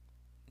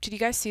 Did you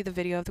guys see the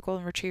video of the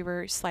golden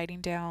retriever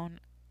sliding down?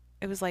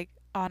 It was like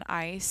on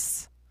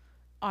ice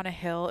on a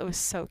hill. It was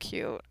so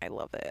cute. I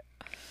love it.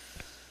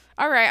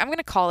 All right, I'm going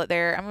to call it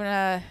there. I'm going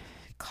to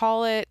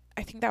call it.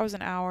 I think that was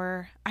an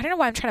hour. I don't know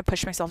why I'm trying to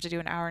push myself to do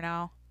an hour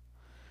now.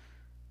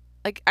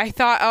 Like, I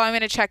thought, oh, I'm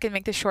going to check and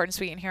make this short and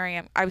sweet, and here I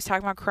am. I was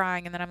talking about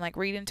crying, and then I'm like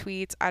reading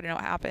tweets. I don't know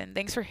what happened.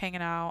 Thanks for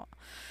hanging out.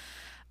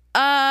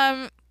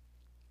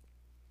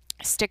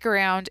 Stick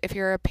around if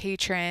you're a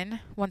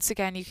patron. Once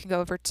again, you can go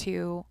over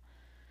to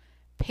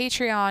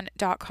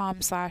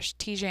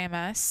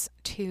patreon.com/tjms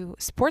to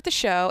support the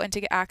show and to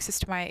get access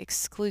to my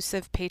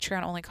exclusive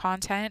Patreon only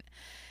content.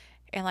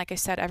 And like I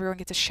said, everyone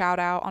gets a shout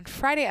out on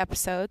Friday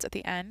episodes at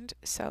the end.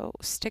 So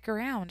stick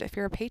around if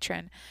you're a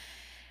patron.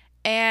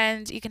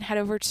 And you can head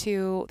over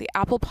to the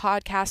Apple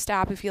Podcast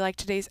app if you like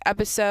today's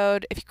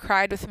episode. If you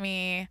cried with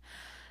me,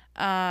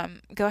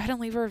 go ahead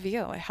and leave a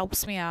review. It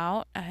helps me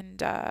out.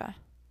 And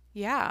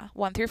yeah,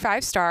 1 through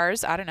 5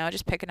 stars. I don't know,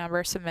 just pick a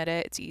number, submit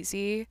it. It's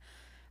easy.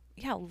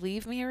 Yeah,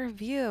 leave me a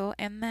review.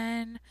 And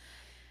then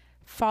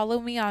follow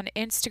me on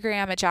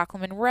Instagram at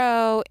Jacqueline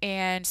Monroe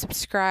and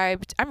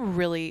subscribe. I'm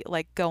really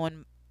like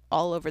going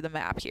all over the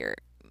map here.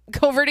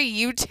 Go over to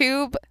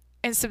YouTube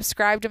and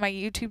subscribe to my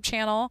YouTube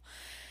channel.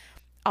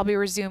 I'll be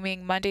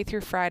resuming Monday through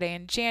Friday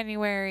in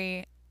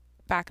January,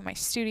 back in my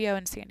studio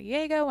in San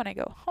Diego when I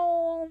go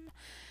home,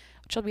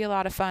 which will be a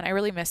lot of fun. I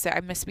really miss it.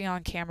 I miss being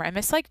on camera. I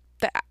miss like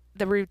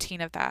the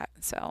routine of that.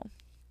 So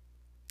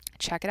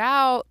check it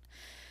out.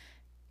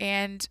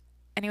 And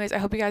anyways, I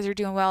hope you guys are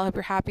doing well. I hope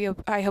you're happy.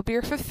 I hope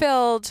you're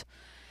fulfilled.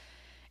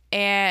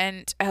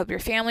 And I hope your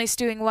family's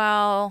doing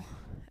well.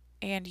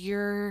 And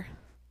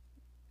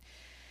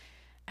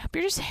I hope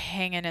you're just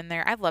hanging in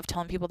there. I love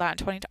telling people that in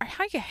 2020.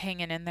 How are you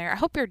hanging in there? I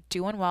hope you're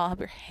doing well. I hope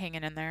you're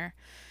hanging in there.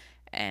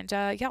 And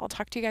yeah, I'll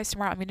talk to you guys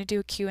tomorrow. I'm going to do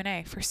a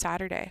Q&A for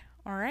Saturday.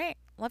 All right.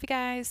 Love you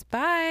guys.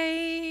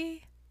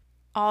 Bye.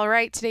 All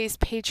right. Today's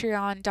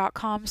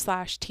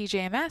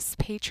patreon.com/tjms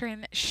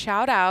patron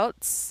shout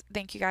outs.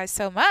 Thank you guys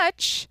so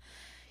much.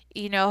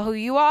 You know who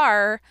you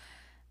are.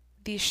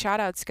 These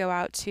shout outs go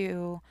out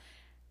to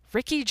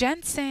Ricky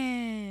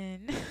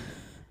Jensen.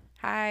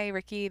 Hi,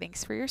 Ricky.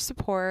 Thanks for your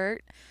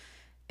support.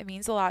 It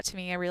means a lot to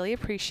me. I really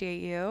appreciate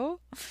you.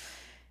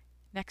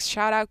 Next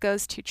shout out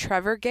goes to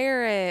Trevor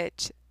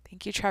Garrett.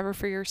 Thank you, Trevor,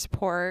 for your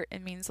support.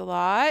 It means a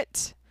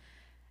lot.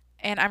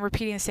 And I'm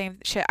repeating the same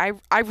shit. I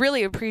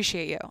really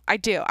appreciate you. I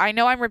do. I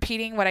know I'm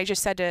repeating what I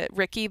just said to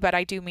Ricky, but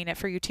I do mean it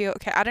for you too.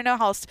 Okay, I don't know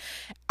how else.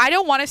 I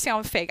don't want to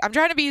sound fake. I'm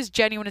trying to be as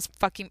genuine as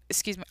fucking,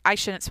 excuse me, I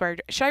shouldn't swear.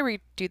 Should I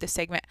redo this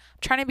segment? I'm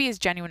trying to be as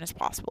genuine as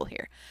possible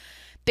here.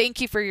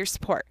 Thank you for your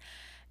support.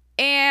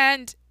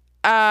 And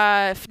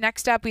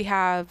next up we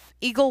have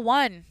Eagle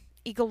One.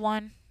 Eagle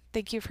One,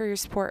 thank you for your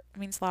support. It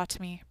means a lot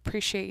to me.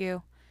 Appreciate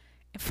you.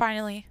 And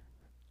finally,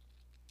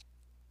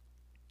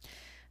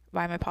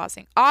 why am I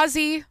pausing?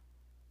 Ozzy.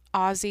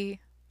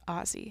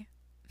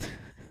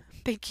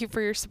 Thank you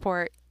for your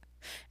support.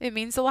 It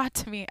means a lot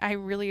to me. I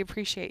really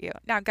appreciate you.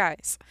 Now,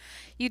 guys,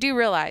 you do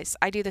realize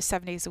I do this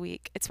 7 days a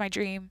week. It's my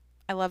dream.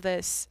 I love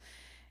this.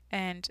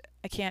 And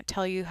I can't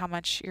tell you how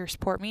much your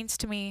support means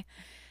to me.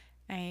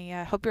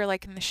 I hope you're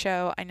liking the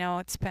show. I know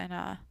it's been,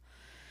 I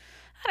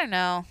don't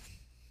know.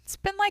 It's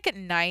been like at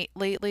night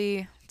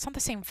lately. It's not the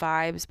same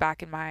vibes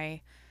back in my,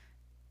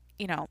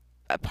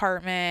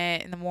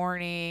 apartment in the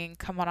morning,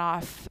 coming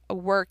off a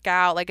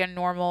workout like a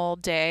normal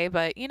day.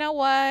 But you know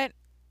what?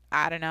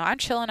 I don't know. I'm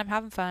chilling. I'm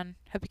having fun.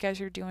 Hope you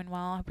guys are doing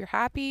well. Hope you're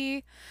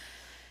happy.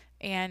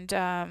 And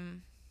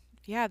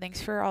yeah, thanks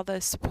for all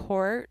the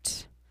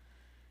support.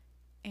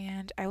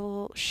 And I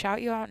will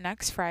shout you out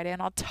next Friday,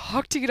 and I'll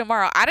talk to you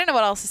tomorrow. I don't know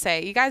what else to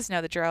say. You guys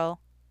know the drill.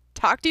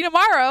 Talk to you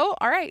tomorrow.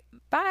 All right.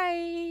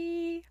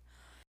 Bye.